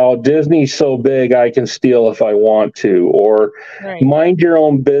on, well, Disney's so big I can steal if I want to, or mind your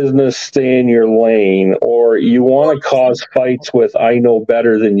own business, stay in your lane, or you want to cause fights with I know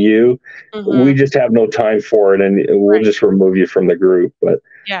better than you. We just have no time for it, and we'll just remove you from the group. But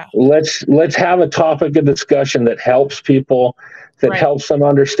let's have a topic of discussion that helps people, that helps them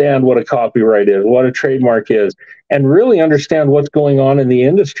understand what a copyright is, what a trademark is, and really understand what's going on in the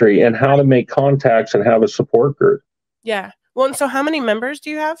industry and how to make contacts and have a support group. Yeah. Well, and so how many members do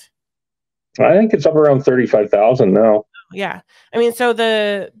you have? I think it's up around 35,000 now. Yeah. So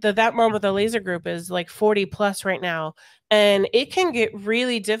the That Mom with a Laser group is like 40 plus right now. And it can get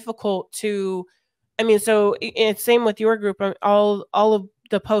really difficult to, so it's same with your group. All of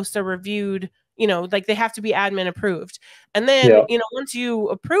the posts are reviewed, like they have to be admin approved. And then, once you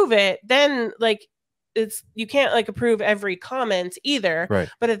approve it, then like you can't like approve every comment either.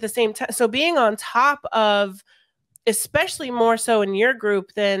 But at the same time, so being on top of, especially more so in your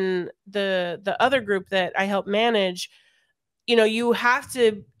group than the other group that I help manage, you have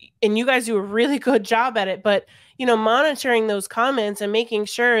to, and you guys do a really good job at it, but monitoring those comments and making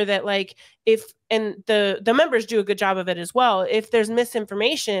sure that like the members do a good job of it as well. If there's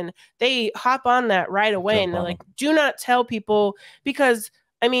misinformation, they hop on that right away and they're like, do not tell people, because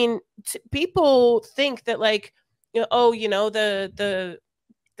people think that like,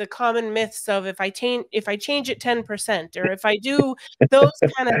 the common myths of if I change it 10%, or if I do those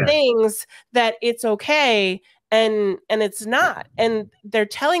kind of things, that it's okay. And it's not. And they're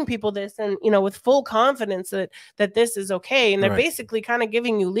telling people this, and with full confidence that this is okay. And they're basically kind of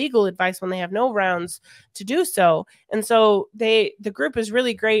giving you legal advice when they have no grounds to do so. And so the group is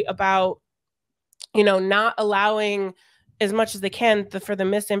really great about, not allowing as much as they can for the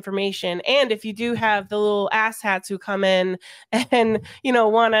misinformation. And if you do have the little asshats who come in and, you know,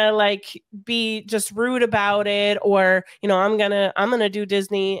 want to like be just rude about it, or, you know, I'm gonna do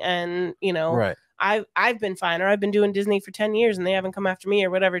Disney, and, you know, right. I've been fine, or I've been doing Disney for 10 years and they haven't come after me or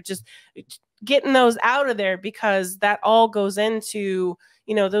whatever. Just getting those out of there, because that all goes into,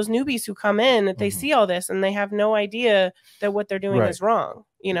 you know, those newbies who come in, that they see all this and they have no idea that what they're doing is wrong,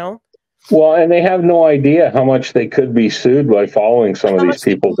 you know? Well, and they have no idea how much they could be sued by following some of these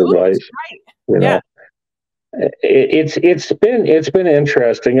people's advice. You know, it's been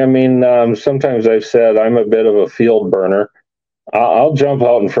interesting. I mean, sometimes I've said I'm a bit of a field burner. I'll jump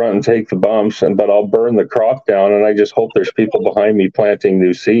out in front and take the bumps, but I'll burn the crop down, and I just hope there's people behind me planting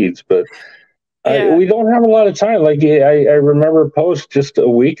new seeds. But we don't have a lot of time. Like I remember a post just a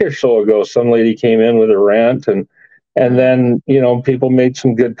week or so ago. Some lady came in with a rant, and then, you know, people made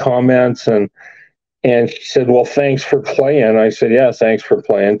some good comments, and she said, "Well, thanks for playing." I said, "Yeah, thanks for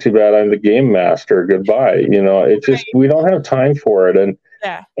playing. Too bad I'm the game master. Goodbye." You know, it just, we don't have time for it, and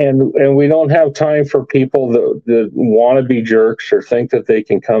we don't have time for people that want to be jerks or think that they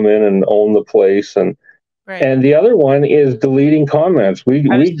can come in and own the place. And the other one is deleting comments. I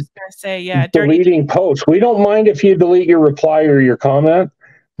was just gonna say, deleting posts. We don't mind if you delete your reply or your comment,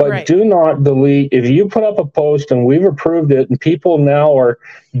 but do not delete. If you put up a post and we've approved it and people now are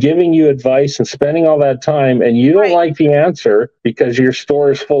giving you advice and spending all that time, and you don't like the answer because your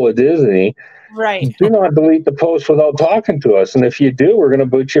store is full of Disney, do not delete the post without talking to us. And if you do, we're going to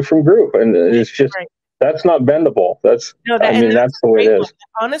boot you from group. And it's just, that's not bendable. That's the way it is.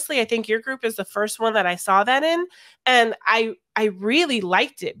 Honestly, I think your group is the first one that I saw that in. And I really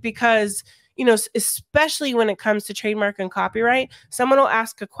liked it because, you know, especially when it comes to trademark and copyright, someone will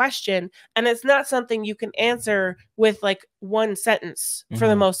ask a question and it's not something you can answer with like one sentence for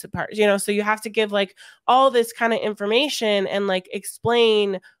the most part, you know, so you have to give like all this kind of information and like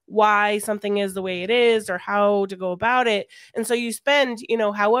explain why something is the way it is or how to go about it. And so you spend, you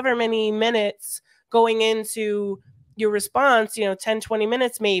know, however many minutes going into your response, you know, 10, 20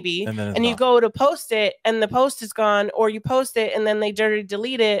 minutes maybe, and you go to post it and the post is gone, or you post it and then they dirty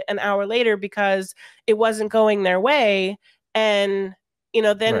delete it an hour later because it wasn't going their way. And, you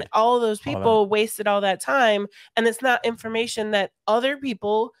know, then all of those people wasted all that time, and it's not information that other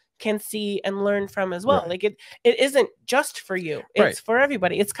people can see and learn from as well. Like it isn't just for you, it's for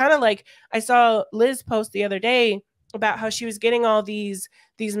everybody. It's kind of like I saw Liz post the other day about how she was getting all these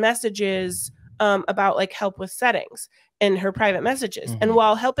messages about like help with settings in her private messages. And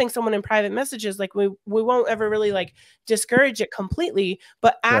while helping someone in private messages, like we won't ever really like discourage it completely,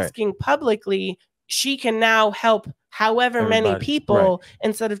 but asking publicly, she can now help however many people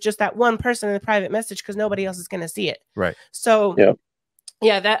instead of just that one person in the private message, because nobody else is going to see it. So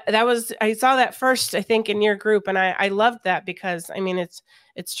yeah, that was, I saw that first, I think, in your group, and I loved that because I mean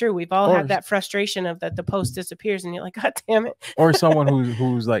it's true. We've all had that frustration of that the post disappears and you're like, God damn it. Or someone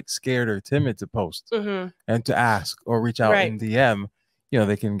who's like scared or timid to post and to ask or reach out in DM, you know,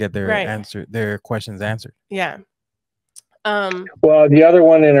 they can get their their questions answered. Yeah. Well, the other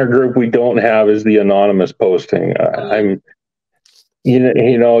one in our group we don't have is the anonymous posting.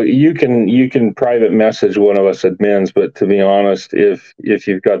 You know, you can private message one of us admins, but to be honest, if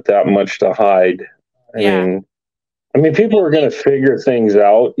you've got that much to hide, I mean, people are going to figure things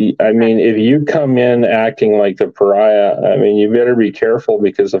out. I mean, if you come in acting like the pariah, I mean, you better be careful,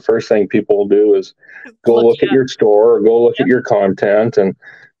 because the first thing people will do is go look at your store or go look at your content, and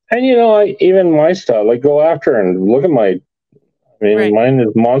you know, even my stuff, like go after and look at my. I mean, mine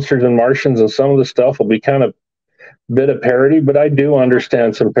is Monsters and Martians, and some of the stuff will be kind of bit of parody, but I do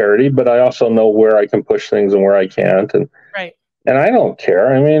understand some parody, but I also know where I can push things and where I can't. And and I don't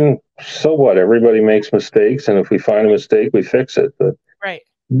care. I mean, so what? Everybody makes mistakes, and if we find a mistake, we fix it. But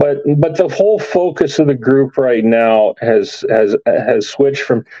but the whole focus of the group right now has switched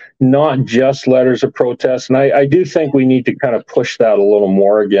from not just letters of protest, and I do think we need to kind of push that a little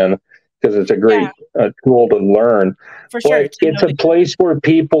more again, because it's a great tool to learn. For sure. But it's a place where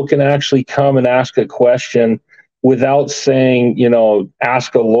people can actually come and ask a question without saying, you know,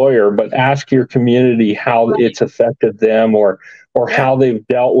 ask a lawyer, but ask your community how it's affected them, or how they've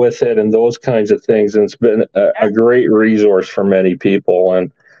dealt with it, and those kinds of things. And it's been a great resource for many people.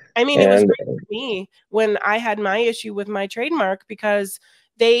 And I mean, it was great for me when I had my issue with my trademark, because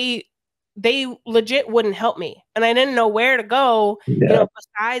they legit wouldn't help me, and I didn't know where to go, you know,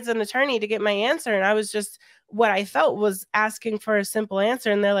 besides an attorney to get my answer. And I was just, what I felt was asking for a simple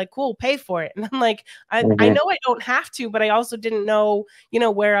answer, and they're like, cool, pay for it. And I'm like, I know I don't have to, but I also didn't know, you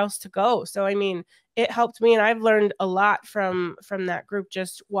know, where else to go. So I mean, it helped me, and I've learned a lot from that group,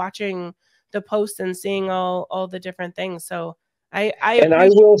 just watching the posts and seeing all the different things. So I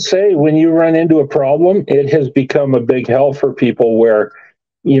will say, when you run into a problem, it has become a big help for people where,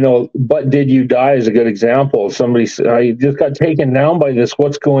 but did you die is a good example. Somebody said, I just got taken down by this.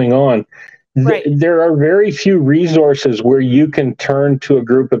 What's going on? Right. There are very few resources where you can turn to a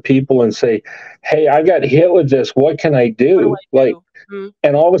group of people and say, hey, I got hit with this. What can I do?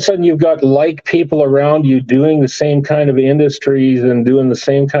 And all of a sudden you've got people around you doing the same kind of industries and doing the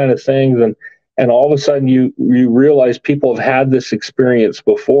same kind of things. And all of a sudden you realize people have had this experience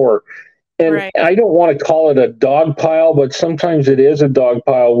before. And I don't want to call it a dog pile, but sometimes it is a dog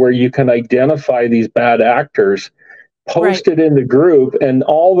pile where you can identify these bad actors, post it in the group, and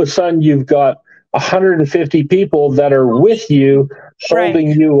all of a sudden you've got 150 people that are with you,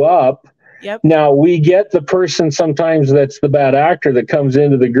 holding you up. Yep. Now, we get the person sometimes that's the bad actor that comes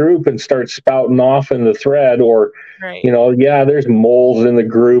into the group and starts spouting off in the thread, or, there's moles in the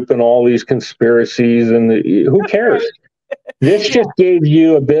group and all these conspiracies, and who cares? This just gave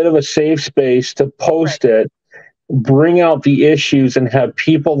you a bit of a safe space to post it, bring out the issues, and have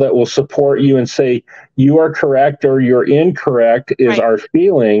people that will support you and say, you are correct or you're incorrect is our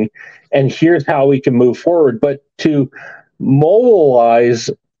feeling, and here's how we can move forward. But to mobilize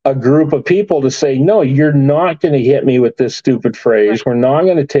a group of people to say, no, you're not going to hit me with this stupid phrase. We're not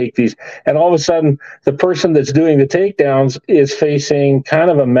going to take these. And all of a sudden, the person that's doing the takedowns is facing kind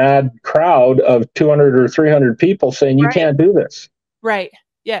of a mad crowd of 200 or 300 people saying, you can't do this. Right.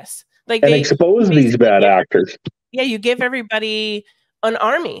 Yes. And expose these bad actors. Yeah. You give everybody an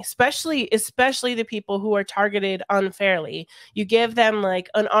army, especially the people who are targeted unfairly. You give them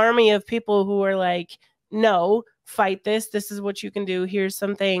an army of people who are like, no, fight this. This is what you can do. Here's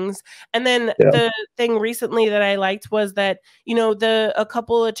some things. And then the thing recently that I liked was that, a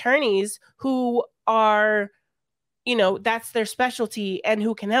couple attorneys who are, that's their specialty and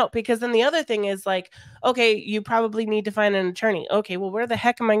who can help. Because then the other thing is okay, you probably need to find an attorney. Okay, well, where the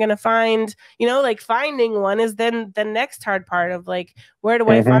heck am I going to find, finding one is then the next hard part of where do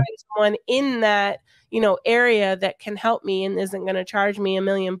I find someone in that, area that can help me and isn't going to charge me $1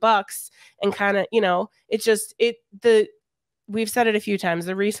 million and kind of, it's just we've said it a few times.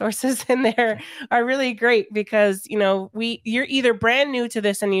 The resources in there are really great because, you're either brand new to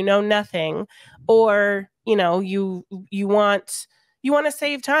this and nothing, or, you want to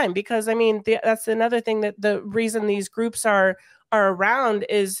save time because that's another thing that the reason these groups are around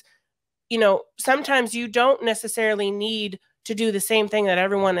is, sometimes you don't necessarily need to do the same thing that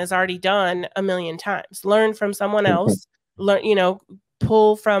everyone has already done 1 million times. Learn from someone else,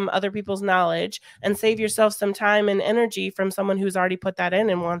 pull from other people's knowledge and save yourself some time and energy from someone who's already put that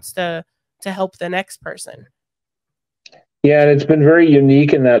in and wants to help the next person. Yeah, and it's been very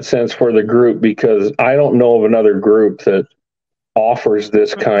unique in that sense for the group because I don't know of another group that offers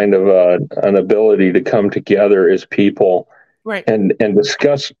this kind of an ability to come together as people and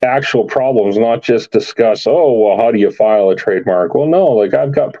discuss actual problems, not just discuss, oh, well, how do you file a trademark? Well, no,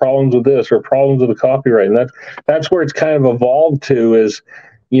 I've got problems with this or problems with the copyright. And that's where it's kind of evolved to is,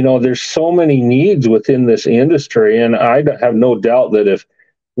 there's so many needs within this industry. And I have no doubt that if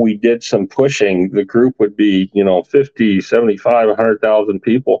we did some pushing, the group would be, 50, 75, 100,000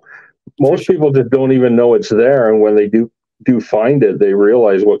 people. Most people just don't even know it's there. And when they do find it, they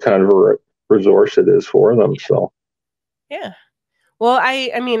realize what kind of a resource it is for them. So. Yeah. Well,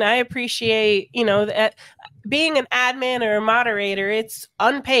 I appreciate, that being an admin or a moderator, it's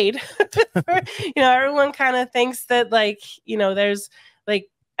unpaid. Everyone kind of thinks that there's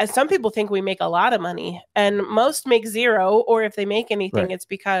as some people think we make a lot of money and most make zero, or if they make anything, it's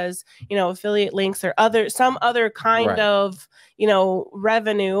because, affiliate links or some other kind of,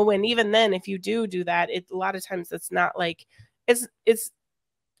 revenue. And even then, if you do that, a lot of times it's not it's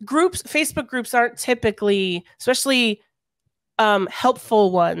groups. Facebook groups aren't typically, especially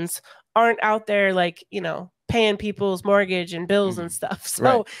helpful ones, aren't out there paying people's mortgage and bills and stuff.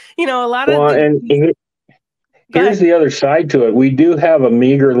 So, a lot of things. Here's the other side to it. We do have a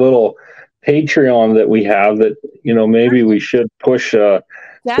meager little Patreon that we have that, maybe we should push some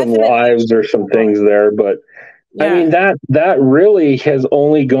lives or some things there. But that really has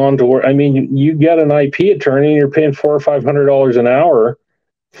only gone to work. You get an IP attorney and you're paying $400 or $500 an hour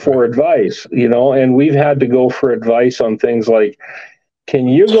for advice, and we've had to go for advice on things like, can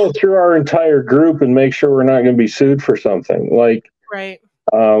you go through our entire group and make sure we're not going to be sued for something?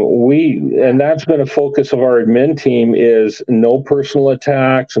 And that's been a focus of our admin team is no personal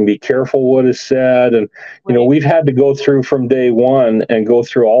attacks and be careful what is said. And, we've had to go through from day one and go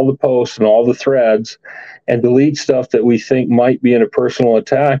through all the posts and all the threads and delete stuff that we think might be in a personal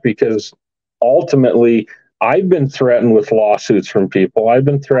attack, because ultimately I've been threatened with lawsuits from people. I've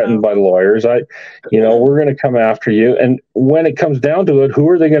been threatened by lawyers. We're going to come after you. And when it comes down to it, who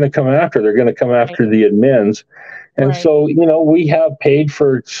are they going to come after? They're going to come after the admins. And so, we have paid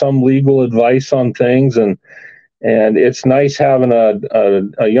for some legal advice on things, and it's nice having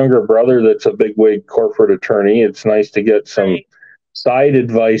a younger brother that's a bigwig corporate attorney. It's nice to get some side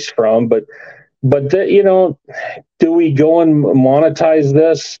advice from, but do we go and monetize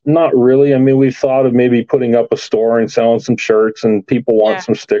this? Not really. I mean, we've thought of maybe putting up a store and selling some shirts, and people want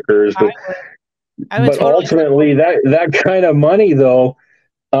some stickers, but ultimately that kind of money though,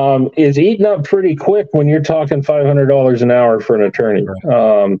 is eaten up pretty quick when you're talking $500 an hour for an attorney.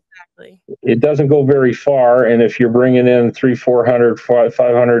 It doesn't go very far, and if you're bringing in $300, $400,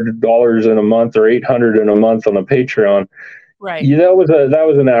 $500 in a month or $800 in a month on a Patreon, that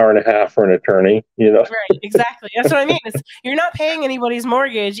was an hour and a half for an attorney. Right, exactly. That's what I mean. You're not paying anybody's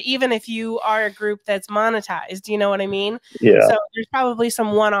mortgage, even if you are a group that's monetized. You know what I mean? Yeah. So there's probably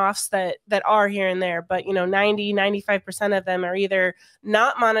some one-offs that are here and there, but 95% of them are either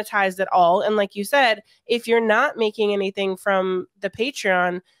not monetized at all. And like you said, if you're not making anything from the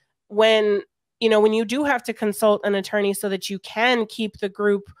Patreon, when you do have to consult an attorney so that you can keep the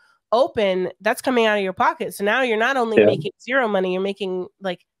group open, that's coming out of your pocket. So now you're not only making zero money, you're making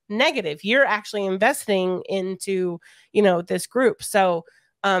like negative. You're actually investing into, this group. So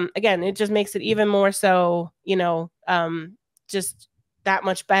again, it just makes it even more so, just that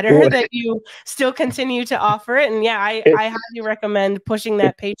much better that you still continue to offer it. And I highly recommend pushing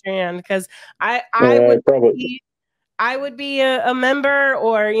that Patreon, because I would be a member,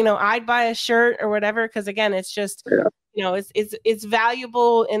 or, I'd buy a shirt or whatever. Cause again, it's just, it's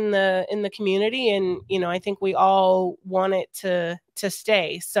valuable in the community. And, I think we all want it to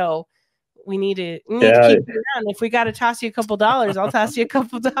stay. So we need to keep it around. If we got to toss you a couple dollars, I'll toss you a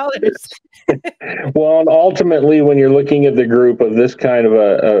couple dollars. Well, and ultimately, when you're looking at the group of this kind of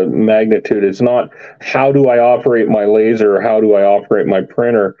a magnitude, it's not how do I operate my laser or how do I operate my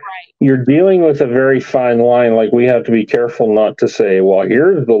printer. You're dealing with a very fine line. Like, we have to be careful not to say, well,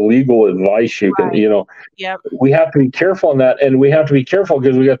 here's the legal advice you can, we have to be careful on that. And we have to be careful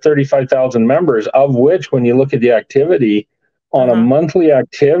because we got 35,000 members, of which, when you look at the activity on a monthly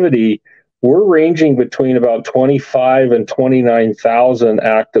activity, we're ranging between about 25 and 29,000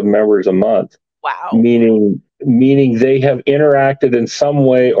 active members a month. Wow. Meaning they have interacted in some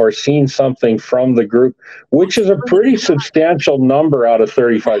way or seen something from the group, which is a pretty substantial number out of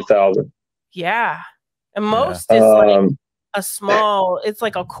 35,000. Yeah. And most is like a small, it's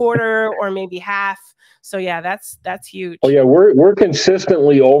like a quarter or maybe half. So that's huge. Oh yeah, we're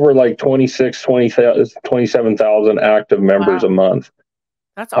consistently over like 27,000 active members a month.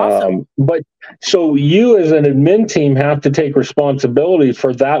 That's awesome. But so you as an admin team have to take responsibility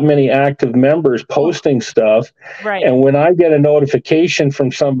for that many active members posting stuff. Right. And when I get a notification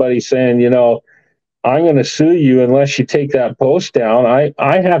from somebody saying, I'm going to sue you unless you take that post down, I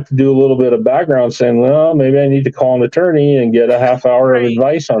have to do a little bit of background saying, well, maybe I need to call an attorney and get a half hour of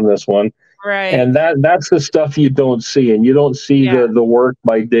advice on this one. Right. And that's the stuff you don't see. And you don't see the work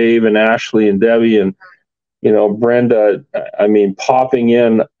by Dave and Ashley and Debbie and Brenda, popping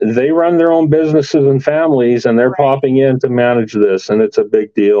in. They run their own businesses and families, and they're popping in to manage this, and it's a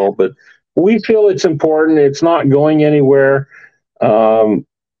big deal. But we feel it's important. It's not going anywhere.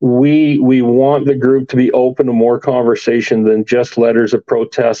 We want the group to be open to more conversation than just letters of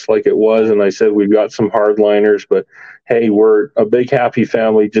protest like it was. And I said, we've got some hardliners, but hey, we're a big, happy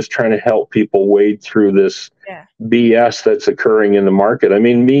family just trying to help people wade through this BS that's occurring in the market. I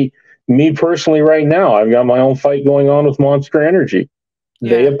mean, me personally, right now, I've got my own fight going on with Monster Energy.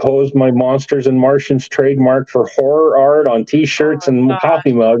 They opposed my Monsters and Martians trademark for horror art on T-shirts and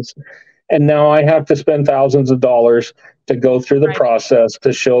coffee mugs. And now I have to spend thousands of dollars to go through the process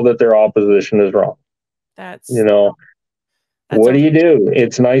to show that their opposition is wrong. That's what do you do?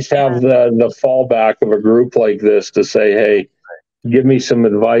 It's nice to have the fallback of a group like this to say, hey, give me some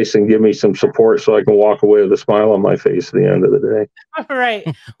advice and give me some support so I can walk away with a smile on my face at the end of the day. Right.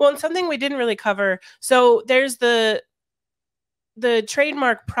 Well, and something we didn't really cover. So there's the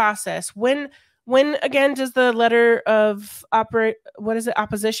trademark process. When again does the letter of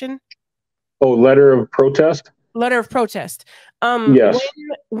opposition? Oh, letter of protest? Letter of protest. Yes.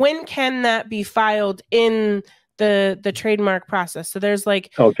 When can that be filed in the trademark process? So there's and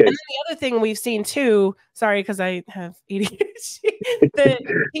then the other thing we've seen too, sorry, because I have ADHD, that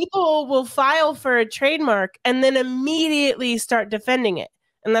people will file for a trademark and then immediately start defending it.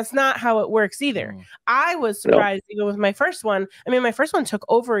 And that's not how it works either. I was surprised even with my first one. I mean, my first one took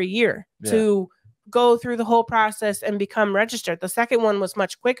over a year to go through the whole process and become registered. The second one was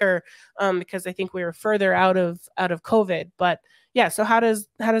much quicker because I think we were further out of COVID. But yeah, so how does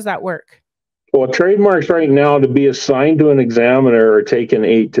that work? Well, trademarks right now to be assigned to an examiner are taking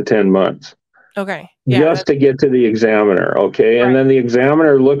 8 to 10 months. Okay. Just to get to the examiner. Okay. Right. And then the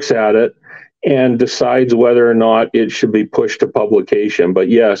examiner looks at it and decides whether or not it should be pushed to publication. But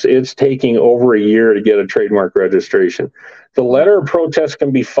yes, it's taking over a year to get a trademark registration. The letter of protest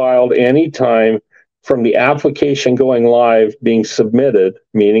can be filed anytime from the application going live being submitted,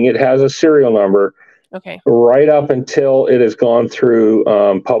 meaning it has a serial number, right up until it has gone through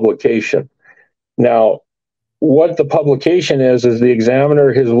publication. Now, what the publication is the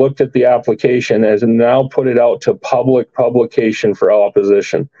examiner has looked at the application and now put it out to public publication for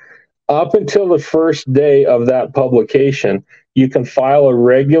opposition. Up until the first day of that publication, you can file a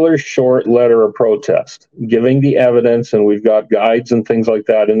regular short letter of protest, giving the evidence, and we've got guides and things like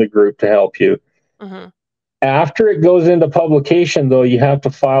that in the group to help you. Mm-hmm. After it goes into publication, though, you have to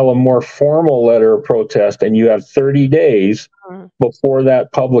file a more formal letter of protest, and you have 30 days before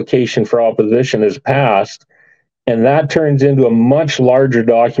that publication for opposition is passed. And that turns into a much larger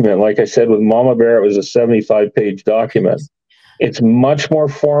document. Like I said, with Mama Bear, it was a 75-page document. It's much more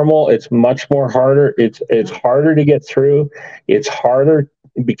formal. It's much more harder. It's harder to get through. It's harder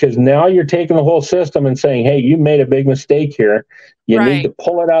because now you're taking the whole system and saying, hey, you made a big mistake here. You need to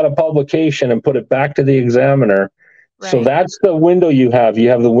pull it out of publication and put it back to the examiner. Right. So that's the window you have. You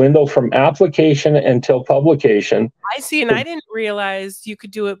have the window from application until publication. I see. And I didn't realize you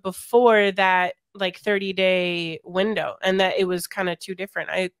could do it before that, like 30-day window, and that it was kind of two different.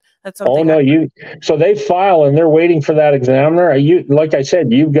 That's something. So they file and they're waiting for that examiner. Like I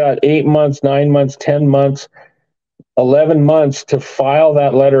said, you've got 8 months, 9 months, 10 months, 11 months to file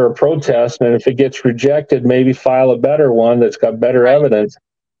that letter of protest. And if it gets rejected, maybe file a better one that's got better evidence.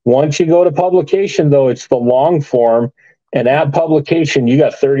 Once you go to publication, though, it's the long form. And at publication, you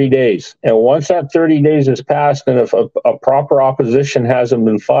got 30 days. And once that 30 days is passed, and if a proper opposition hasn't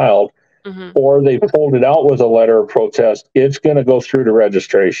been filed, or they pulled it out with a letter of protest, it's going to go through to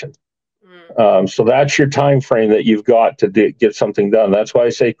registration. So that's your time frame that you've got to get something done. That's why I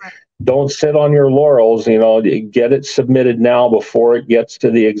say, don't sit on your laurels. Get it submitted now before it gets to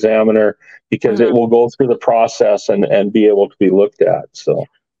the examiner, because it will go through the process and be able to be looked at. So.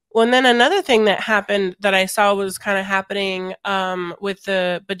 Well, and then another thing that happened that I saw was kind of happening with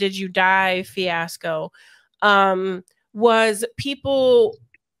the "But Did You Die" fiasco was people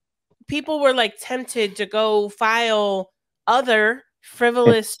were like tempted to go file other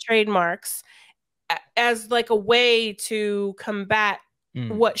frivolous trademarks as like a way to combat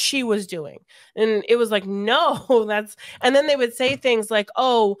what she was doing. And it was like, no, and then they would say things like,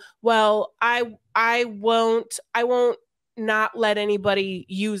 oh, well, I won't not let anybody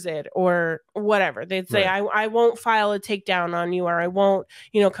use it or whatever. They'd say, I won't file a takedown on you, or I won't,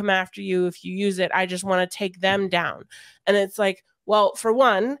 come after you if you use it. I just want to take them down. And it's like, well, for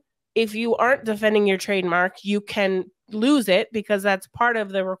one, if you aren't defending your trademark, you can lose it, because that's part of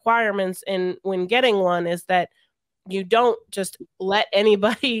the requirements when getting one, is that you don't just let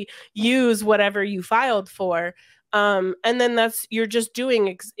anybody use whatever you filed for. And then you're just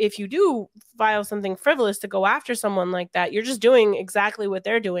doing, if you do file something frivolous to go after someone like that, you're just doing exactly what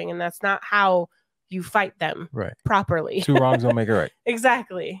they're doing. And that's not how you fight them properly. Two wrongs don't make it right.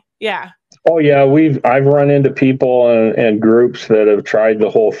 Exactly. Yeah. Oh yeah, I've run into people and groups that have tried the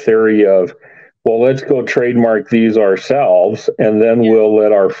whole theory of, well, let's go trademark these ourselves, and then we'll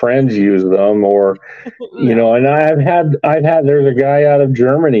let our friends use them, or and I've had there's a guy out of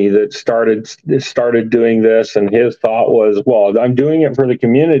Germany that started doing this, and his thought was, well, I'm doing it for the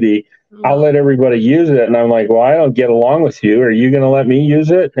community. I'll let everybody use it. And I'm like, well, I don't get along with you. Are you going to let me use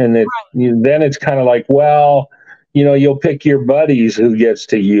it? And then it's kind of like, well, you'll pick your buddies who gets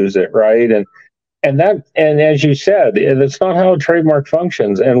to use it, right? And as you said, it's not how a trademark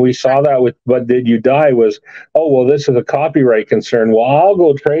functions. And we saw that with "But Did You Die" was, oh, well, this is a copyright concern. Well, I'll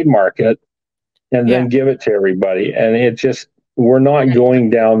go trademark it and then give it to everybody. And we're not going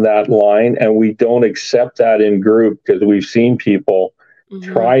down that line, and we don't accept that in group, because we've seen people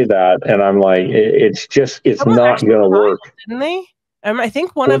try that. And I'm like, it's not going to work. Didn't they? I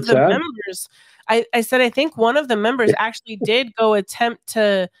think one of the members, I said, I think one of the members actually did go attempt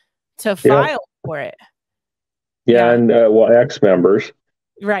to file for it. And ex-members.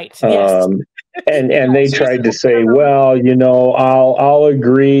 Right. Yes. And they tried to say, well, I'll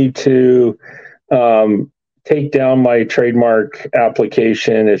agree to take down my trademark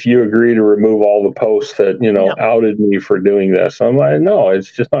application if you agree to remove all the posts that, outed me for doing this. I'm like, no,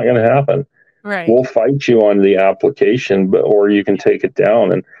 it's just not going to happen. Right. We'll fight you on the application, or you can take it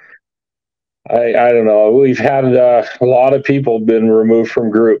down. I don't know. We've had a lot of people been removed from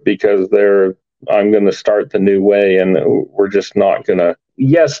group because I'm going to start the new way, and we're just not going to.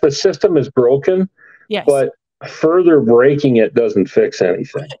 Yes, the system is broken, yes, but further breaking it doesn't fix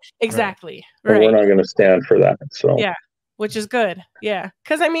anything. Exactly. Right. We're not going to stand for that. So yeah, which is good. Yeah,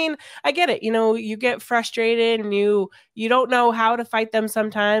 because I mean, I get it. You get frustrated and you don't know how to fight them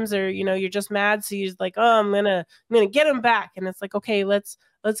sometimes, or you're just mad. So you're like, oh, I'm gonna get them back, and it's like, okay, let's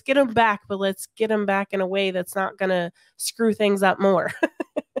get them back, but let's get them back in a way that's not gonna screw things up more.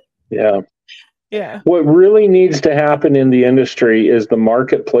 Yeah. Yeah. What really needs to happen in the industry is the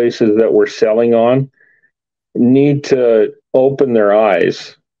marketplaces that we're selling on need to open their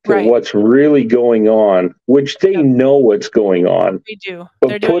eyes to what's really going on, which they know what's going on. They do.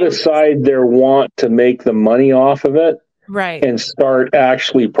 But put aside their want to make the money off of it. Right. And start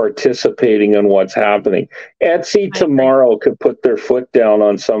actually participating in what's happening. Etsy tomorrow could put their foot down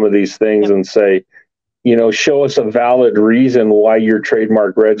on some of these things and say, show us a valid reason why your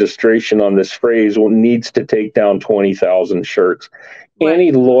trademark registration on this phrase needs to take down 20,000 shirts. Right.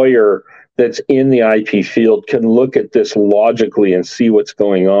 Any lawyer that's in the IP field can look at this logically and see what's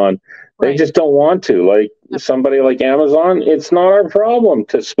going on. They just don't want to. Like somebody like Amazon, it's not our problem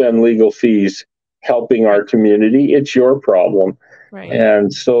to spend legal fees helping our community. It's your problem. Right.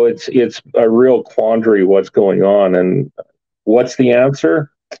 And so it's a real quandary what's going on. And what's the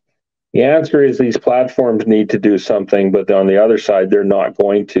answer? The answer is these platforms need to do something, but on the other side, they're not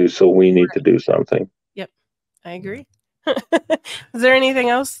going to. So we need to do something. Yep. I agree. Is there anything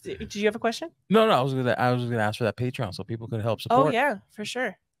else? Did you have a question? No, I was gonna ask for that Patreon so people could help support. Oh yeah, for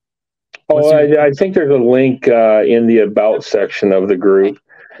sure. I think there's a link in the about section of the group.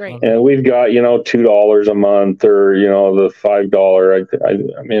 Great. And we've got, $2 a month or, the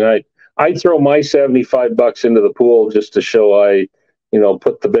 $5. I throw my $75 into the pool just to show I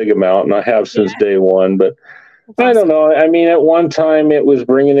put the big amount, and I have since day one. But I don't know. I mean, at one time it was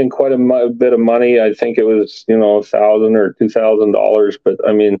bringing in quite a bit of money. I think it was, $1,000 or $2,000. But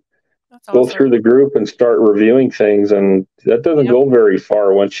I mean, go through the group and start reviewing things, and that doesn't go very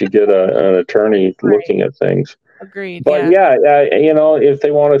far once you get an attorney looking at things. Agreed. But if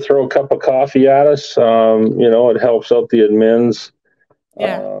they want to throw a cup of coffee at us, it helps out the admins.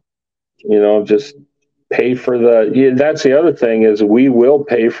 Yeah. Just pay for that's the other thing is we will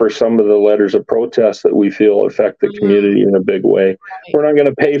pay for some of the letters of protest that we feel affect the community in a big way. Right. We're not going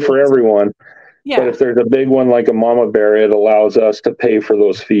to pay for everyone. Yeah. But if there's a big one like a Mama Bear, it allows us to pay for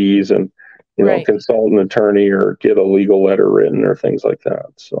those fees and, consult an attorney or get a legal letter written or things like that.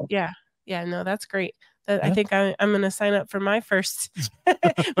 So yeah. No, that's great. I think I'm going to sign up for my first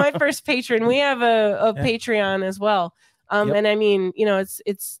my first patron. We have a Patreon as well. And I mean,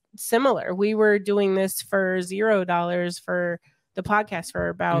 it's similar. We were doing this for $0 for the podcast for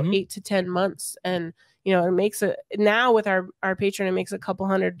about 8 to 10 months. And, it makes now with our Patreon, it makes a couple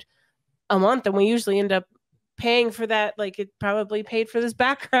 $100 a month. And we usually end up paying for that. Like it probably paid for this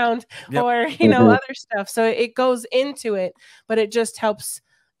background or, other stuff. So it goes into it, but it just helps,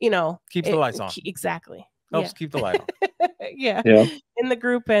 keep the lights on. Exactly. Helps keep the light on. Yeah. In the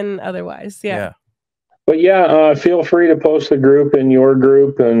group and otherwise. Yeah. But feel free to post the group in your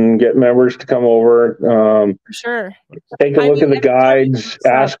group and get members to come over. Sure. Take a look at the guides,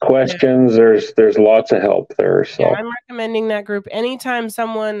 ask questions. There's lots of help there. So I'm recommending that group. Anytime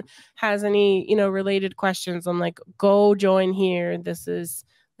someone has any, related questions, I'm like, go join here. This is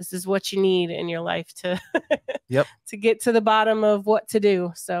what you need in your life to to get to the bottom of what to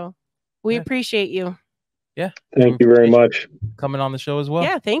do. So we appreciate you. Yeah. Thank you very much. Coming on the show as well.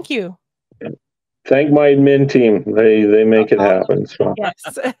 Yeah, thank you. Thank my admin team. They make it happen. So.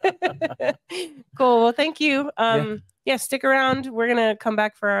 Yes. Cool. Well, thank you. Stick around. We're going to come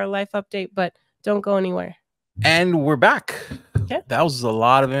back for our life update, but don't go anywhere. And we're back. Okay. That was a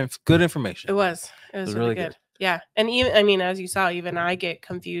lot of good information. It was really good. Yeah. And even, as you saw, even I get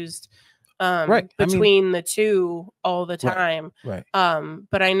confused between the two all the time. Right.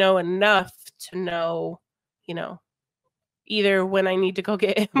 But I know enough to know, either when I need to go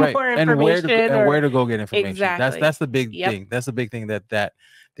get more information and where to go get information. Exactly. That's the big thing. That's the big thing that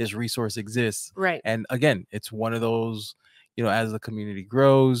this resource exists. Right. And again, it's one of those, as the community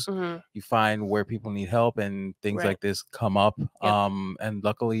grows, you find where people need help and things like this come up. Yep. And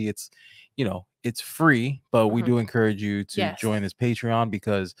luckily it's, it's free, but we do encourage you to join this Patreon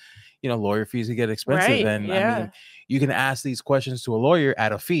because, lawyer fees get expensive. Right. And I mean, you can ask these questions to a lawyer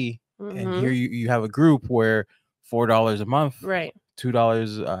at a fee. And here you have a group where $4 a month, right,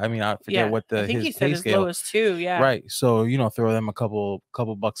 $2. I mean, I forget what I think he his said pay as scale. low as 2. Yeah. Right. So, throw them a couple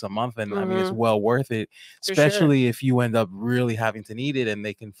bucks a month. And I mean, it's well worth it, especially if you end up really having to need it, and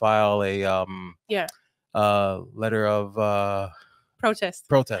they can file a letter of protest.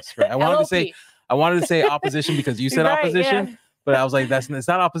 Right. I wanted to say opposition because you said opposition, but I was like, it's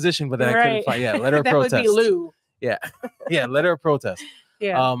not opposition, but then I couldn't find letter of that protest. That would be Lou. Yeah. Yeah, letter of protest.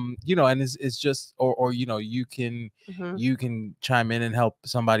 Yeah. And it's just or you can chime in and help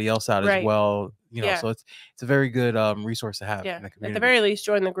somebody else out as well. So it's a very good resource to have in the community. At the very least,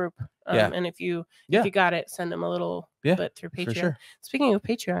 join the group. And if you got it, send them a little bit through Patreon. For sure. Speaking of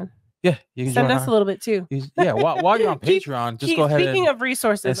Patreon. Yeah, you can send us a little bit too. While you're on Patreon, just go ahead. Speaking of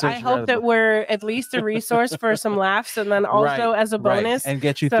resources, I hope that we're at least a resource for some laughs, and then also as a bonus, and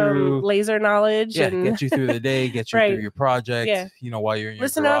get you through laser knowledge, and get you through the day, get you through your project. While you're in your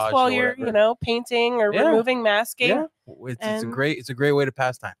listen to us while you're painting or removing masking. Yeah, it's a great way to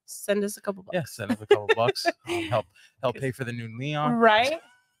pass time. Send us a couple bucks. Yeah, send us a couple bucks. Help pay for the new neon. Right.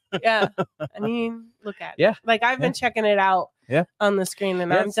 Yeah. I mean, look at it. Yeah. Like I've been checking it out on the screen,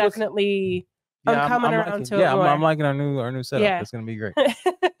 and I'm definitely I'm coming around to it. Yeah, I'm liking our new setup. Yeah. It's gonna be great.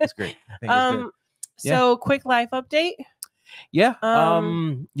 It's great. I think it's good. So quick life update. Yeah. For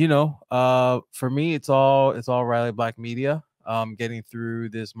me it's all Riley Black Media. Getting through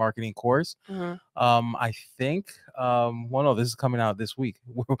this marketing course. I think no, this is coming out this week.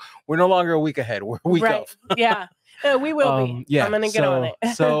 We're no longer a week ahead. We're a week off. Yeah. We will be. Yeah, I'm gonna get on it.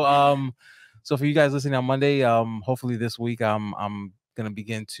 So for you guys listening on Monday, hopefully this week I'm gonna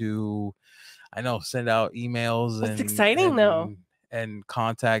begin to send out emails. It's exciting though. And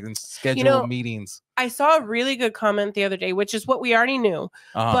contact and schedule meetings. I saw a really good comment the other day, which is what we already knew,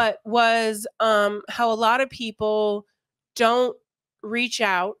 but was how a lot of people don't reach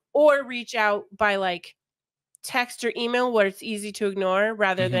out by like text or email where it's easy to ignore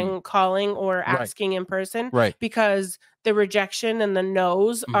rather than calling or asking in person. Right. Because the rejection and the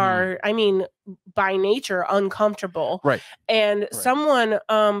no's are, I mean, by nature uncomfortable. Right. And someone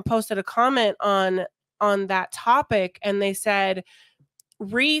posted a comment on that topic, and they said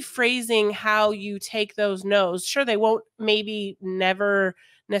rephrasing how you take those no's. Sure, they won't maybe never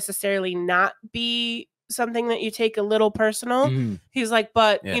necessarily not be something that you take a little personal. He's like,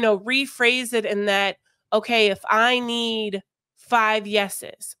 but rephrase it in that, okay, if I need 5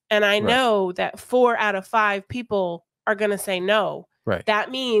 yeses and I know that 4 out of 5 people are going to say no,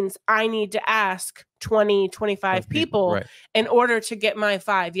 that means I need to ask 20, 25 people in order to get my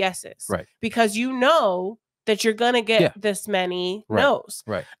 5 yeses. Because that you're going to get this many no's.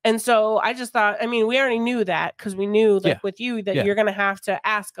 And so I just thought, I mean, we already knew that because we knew with you that you're going to have to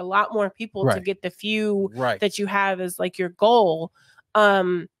ask a lot more people to get the few that you have as like your goal.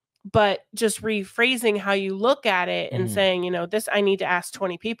 But just rephrasing how you look at it and saying, this, I need to ask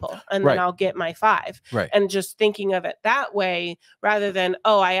 20 people and then I'll get my 5. And just thinking of it that way rather than,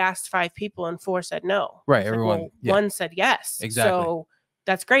 I asked 5 people and 4 said no. Right. Everyone. Well, 1 said yes. Exactly. So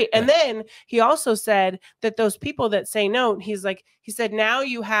that's great. And then he also said that those people that say no, he said, now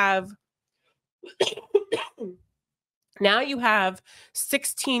you have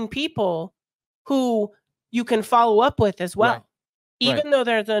 16 people who you can follow up with as well. Even though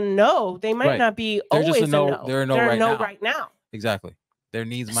there's a no, they might not be always a no. They're a no, right now. Exactly. Their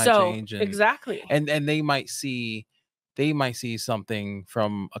needs might change. Exactly. And they might see something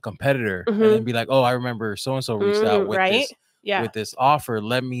from a competitor and then be like, oh, I remember so-and-so reached out with this. With this offer,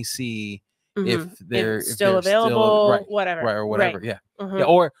 let me see if they're still available, whatever. Right, or whatever. Yeah. Yeah.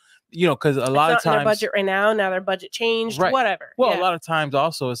 Or, because a lot of times their budget right now their budget changed, whatever. Well, a lot of times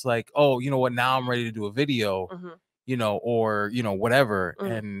also it's like, oh, you know what, now I'm ready to do a video, or, whatever.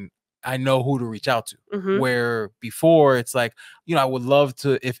 And I know who to reach out to. Where before it's like, I would love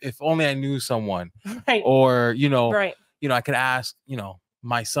to, if only I knew someone. Or, I could ask,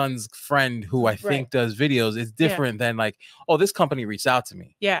 my son's friend who I think does videos. It's different than like, oh, this company reached out to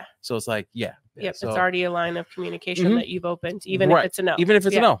me. Yeah. So it's like, so, it's already a line of communication that you've opened, even if it's a no. Even if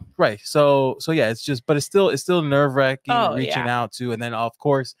it's a no. Right. So yeah, it's just, but it's still nerve-wracking reaching out to, and then of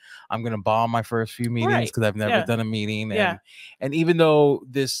course I'm gonna bomb my first few meetings because I've never done a meeting. And even though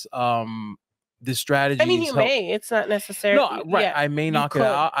this strategy, I mean, it's not necessarily I may knock it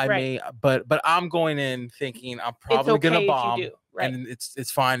out. I may, but I'm going in thinking I'm probably gonna bomb. And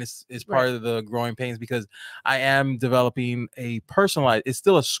it's fine. It's part of the growing pains because I am developing a personalized. It's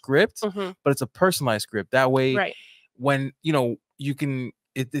still a script, but it's a personalized script. That way, when you can,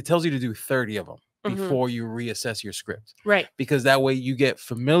 it tells you to do 30 of them before you reassess your script. Right. Because that way you get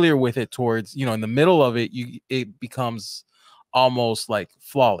familiar with it towards in the middle of it, it becomes almost like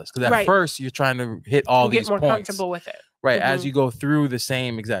flawless. Because at first you're trying to hit all these points. Get more comfortable with it. Right. As you go through the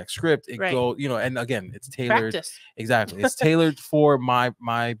same exact script, it go, you know, and again, it's tailored. Practice. Exactly. It's tailored for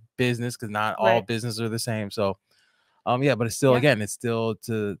my business, because not all businesses are the same. So yeah, but it's still again, it's still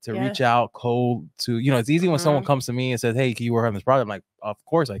to reach out cold to, you know, it's easy when someone comes to me and says, hey, can you work on this project? I'm like, of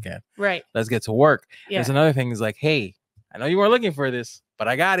course I can. Right. Let's get to work. Yeah. There's another thing is like, hey, I know you weren't looking for this, but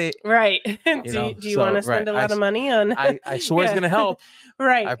I got it. Right. Do you want to spend a lot of money on? I swear it's gonna help.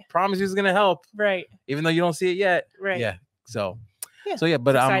 Right. I promise you it's gonna help. Right. Even though you don't see it yet. Right. Yeah. So yeah,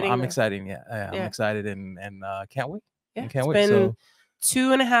 but I'm excited. Yeah. I'm Yeah. excited and can't wait. Yeah. Can't It's wait. been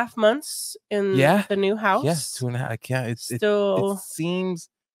 2.5 months in the new house. Yes, 2.5. I can't. It's still.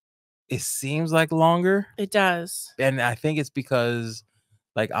 It seems like longer. It does. And I think it's because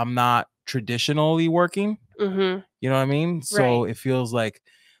like I'm not traditionally working. You know what I mean? So it feels like,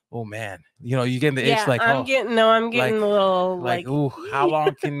 oh man, you know, you get the itch like, I'm getting a little like, ooh, how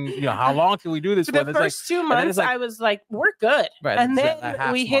long can we do this for? The first 2 months, I was like, we're good. Right, and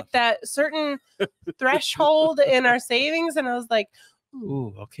then we hit that certain threshold in our savings, and I was like,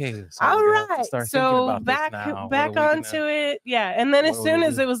 ooh, okay. So all right. So back onto it. Yeah. And then as soon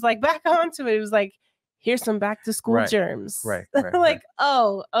as it was like back onto it, it was like, here's some back to school germs. Right. Like,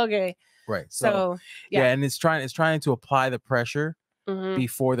 oh, okay. Right. So yeah, and it's trying to apply the pressure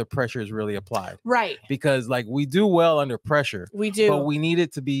before the pressure is really applied. Right. Because like we do well under pressure. We do. But we need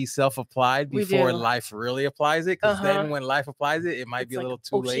it to be self-applied before life really applies it. Because then when life applies it, it might be a little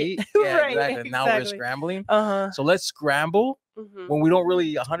too late. Yeah, right. Exactly. And now we're scrambling. So let's scramble when we don't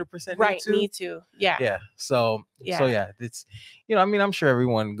really 100% need to. Yeah. Yeah. So yeah, it's, you know, I mean, I'm sure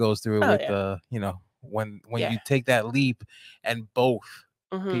everyone goes through it with you know, when you take that leap and both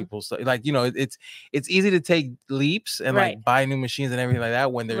people, so like, you know, it's easy to take leaps and like buy new machines and everything like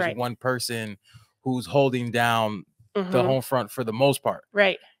that when there's one person who's holding down the home front for the most part.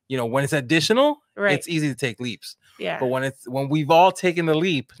 Right. You know, when it's additional, it's easy to take leaps. Yeah. But when we've all taken the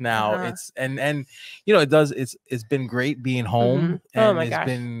leap now, it's and you know, it's been great being home.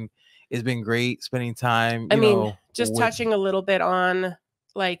 And it's been great spending time. I mean, just touching a little bit on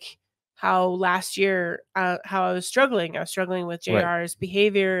like how last year, how I was struggling with JR's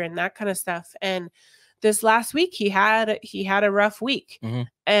behavior and that kind of stuff. And this last week he had a rough week.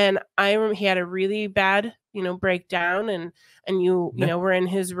 And I remember he had a really bad, you know, breakdown, and you know, we're in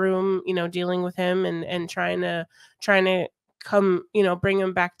his room, you know, dealing with him and trying to come, you know, bring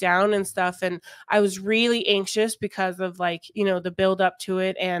him back down and stuff. And I was really anxious because of like, you know, the build up to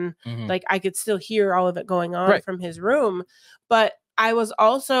it. And like, I could still hear all of it going on from his room, but I was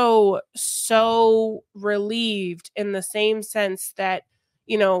also so relieved in the same sense that,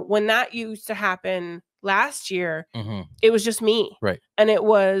 you know, when that used to happen last year, it was just me. Right. And it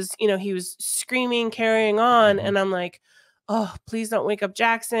was, you know, he was screaming, carrying on. And I'm like, oh, please don't wake up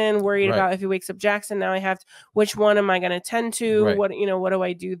Jackson. Worried about if he wakes up Jackson. Now I have to, which one am I going to tend to? What, you know, what do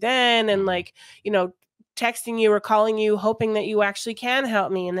I do then? And like, you know, texting you or calling you, hoping that you actually can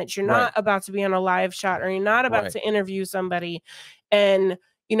help me and that you're not about to be on a live shot or you're not about to interview somebody. And,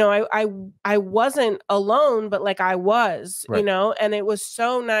 you know, I wasn't alone, but like I was, you know, and it was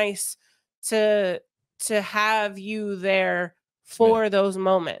so nice to have you there for those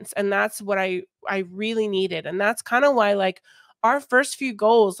moments. And that's what I really needed. And that's kind of why, like, our first few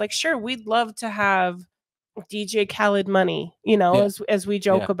goals, like, sure, we'd love to have DJ Khaled money, you know, as we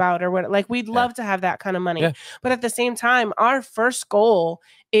joke about, or what, like, we'd love to have that kind of money. But at the same time, our first goal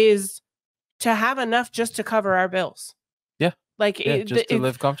is to have enough just to cover our bills. Like just to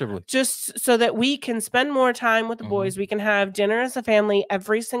live comfortably, just so that we can spend more time with the boys. We can have dinner as a family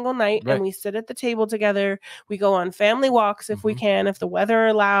every single night, and we sit at the table together. We go on family walks if we can, if the weather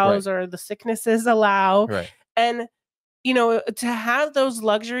allows or the sicknesses allow. And, you know, to have those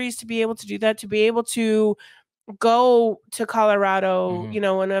luxuries, to be able to do that, to be able to go to Colorado, you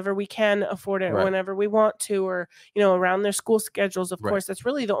know, whenever we can afford it or whenever we want to, or, you know, around their school schedules. Of course, that's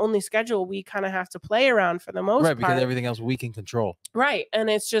really the only schedule we kind of have to play around for the most part. Because everything else we can control. And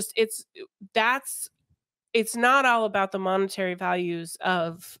it's just, it's not all about the monetary values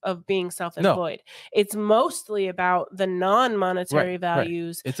of being self-employed. No. It's mostly about the non-monetary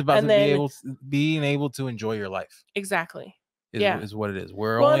values. It's about being able to enjoy your life. Exactly. Is what it is.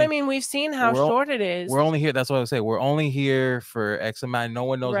 I mean, we've seen how short it is. We're only here. That's what I would say. We're only here for X amount. No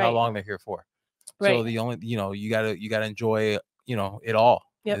one knows how long they're here for. So the only, you know, you gotta enjoy, you know, it all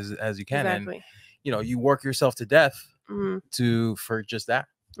as you can. Exactly. And, you know, you work yourself to death for just that.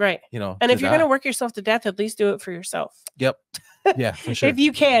 Right. You know, and if you're gonna work yourself to death, at least do it for yourself. Yep. Yeah, for sure. If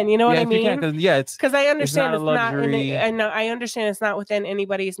you can, you know what I mean? Because I understand it's not I understand it's not within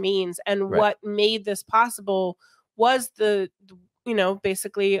anybody's means. And what made this possible was the, you know,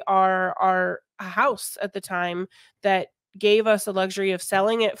 basically our a house at the time that gave us the luxury of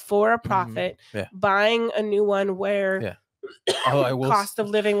selling it for a profit, buying a new one where cost of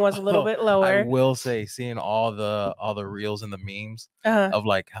living was a little bit lower. I will say, seeing all the reels and the memes of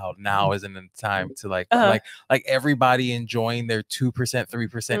like how now isn't the time to like everybody enjoying their 2%,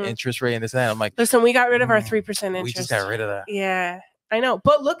 3% interest rate and this and that. I'm like, listen, we got rid of our 3% interest. We just got rid of that. Yeah, I know.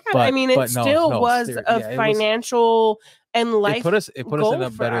 But look at, I mean, it still was a financial and life. It put us in a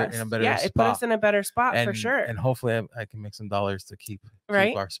better spot. It put us in a better spot for sure. And hopefully I can make some dollars to keep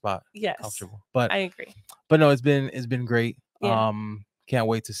our spot comfortable. But I agree. But no, it's been great. Yeah. Can't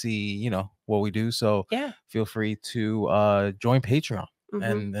wait to see, what we do. So feel free to join Patreon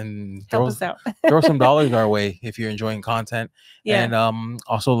and help us out. Throw some dollars our way if you're enjoying content. Yeah. And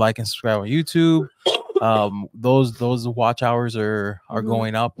also like and subscribe on YouTube. Those watch hours are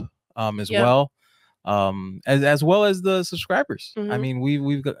going up as well. As well as the subscribers. I mean,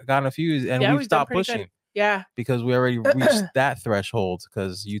 we've gotten a few and we've stopped pushing. Good. Yeah. Because we already reached that threshold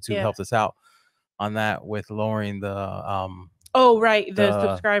because YouTube helped us out on that with lowering the the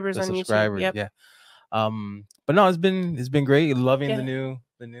subscribers on YouTube. Yep. Yeah. But no, it's been great. Loving the new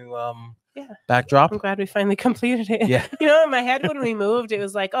backdrop. I'm glad we finally completed it. Yeah. In my head when we moved, it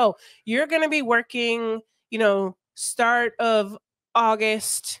was like, oh, you're gonna be working, start of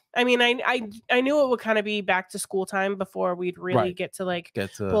August. I mean, I knew it would kind of be back to school time before we'd really get to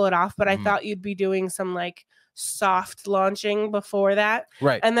pull it off, but I thought you'd be doing some like soft launching before that.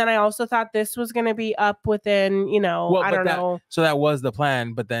 Right. And then I also thought this was going to be up within, I don't know. So that was the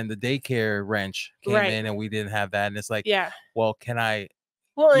plan, but then the daycare wrench came in and we didn't have that. And it's like, well, can I?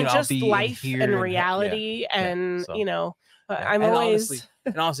 Well, and just life and reality and, I'm always.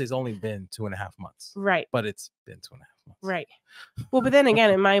 Honestly, it's only been 2.5 months. Right. But it's been 2.5 months. Right. Well, but then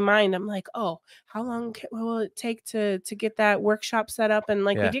again, in my mind, I'm like, oh, how long will it take to get that workshop set up? And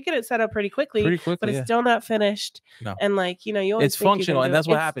we did get it set up pretty quickly, but it's still not finished. No. And you always it's functional, and that's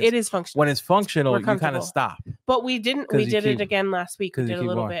what happens. It is functional. When it's functional, you kind of stop. But we didn't. We did it again last week. We did a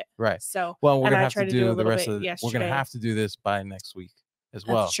little bit. Right. So we're gonna have to do the rest of. We're gonna have to do this by next week as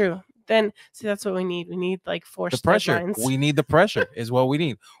well. That's true. Then see, that's what we need. We need forced pressure. Deadlines. We need the pressure is what we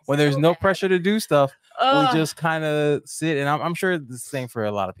need. When there's no pressure to do stuff, we just kind of sit. And I'm sure it's the same for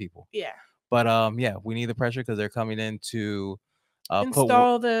a lot of people. Yeah. But we need the pressure because they're coming in to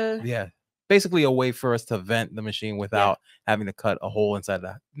install basically a way for us to vent the machine without having to cut a hole inside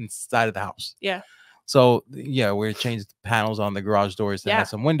of the house. Yeah. So we're changing the panels on the garage doors to have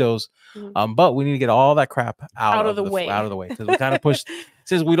some windows. But we need to get all that crap out of the way because we kind of pushed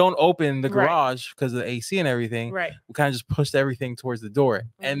since we don't open the garage because of the AC and everything. Right. We kind of just pushed everything towards the door,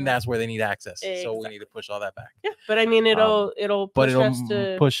 and that's where they need access. Exactly. So we need to push all that back. Yeah, but I mean, it'll push us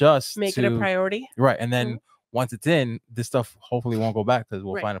to make it a priority. Right, and then once it's in, this stuff hopefully won't go back because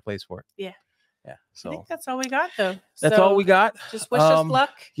we'll find a place for it. Yeah. Yeah, so I think that's all we got, though. That's all we got. Just wish us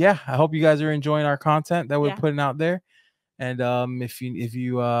luck. Yeah, I hope you guys are enjoying our content that we're putting out there. And if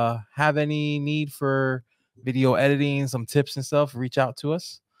you have any need for video editing, some tips and stuff, reach out to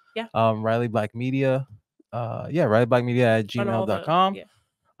us. Yeah. Riley Black Media. RileyBlackMedia@gmail.com.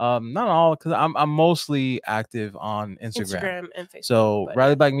 Not all, because I'm mostly active on Instagram and Facebook. So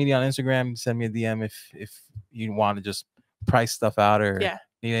Riley Black Media on Instagram. Send me a DM if you want to just price stuff out or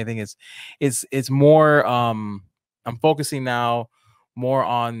need anything. It's more I'm focusing now more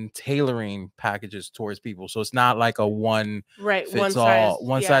on tailoring packages towards people, so it's not like a one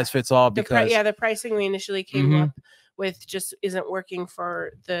size fits all because the pricing we initially came up with just isn't working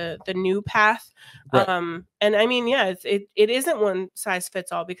for the new path. And I mean, it isn't one size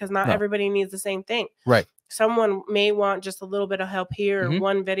fits all because not everybody needs the same thing. Right. Someone may want just a little bit of help here, or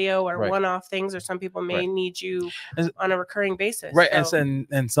one video, or one-off things, or some people may need you on a recurring basis. Right, so.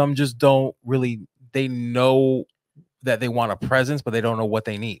 and some just don't really. They know that they want a presence, but they don't know what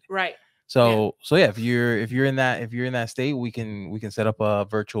they need. Right. So if you're in that state, we can set up a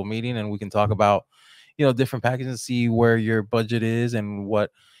virtual meeting and we can talk about different packages and see where your budget is and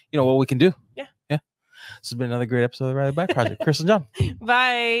what we can do. Yeah. This has been another great episode of the Riley Black Project. Chris and John.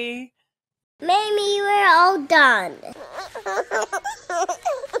 Bye. Maybe we're all done.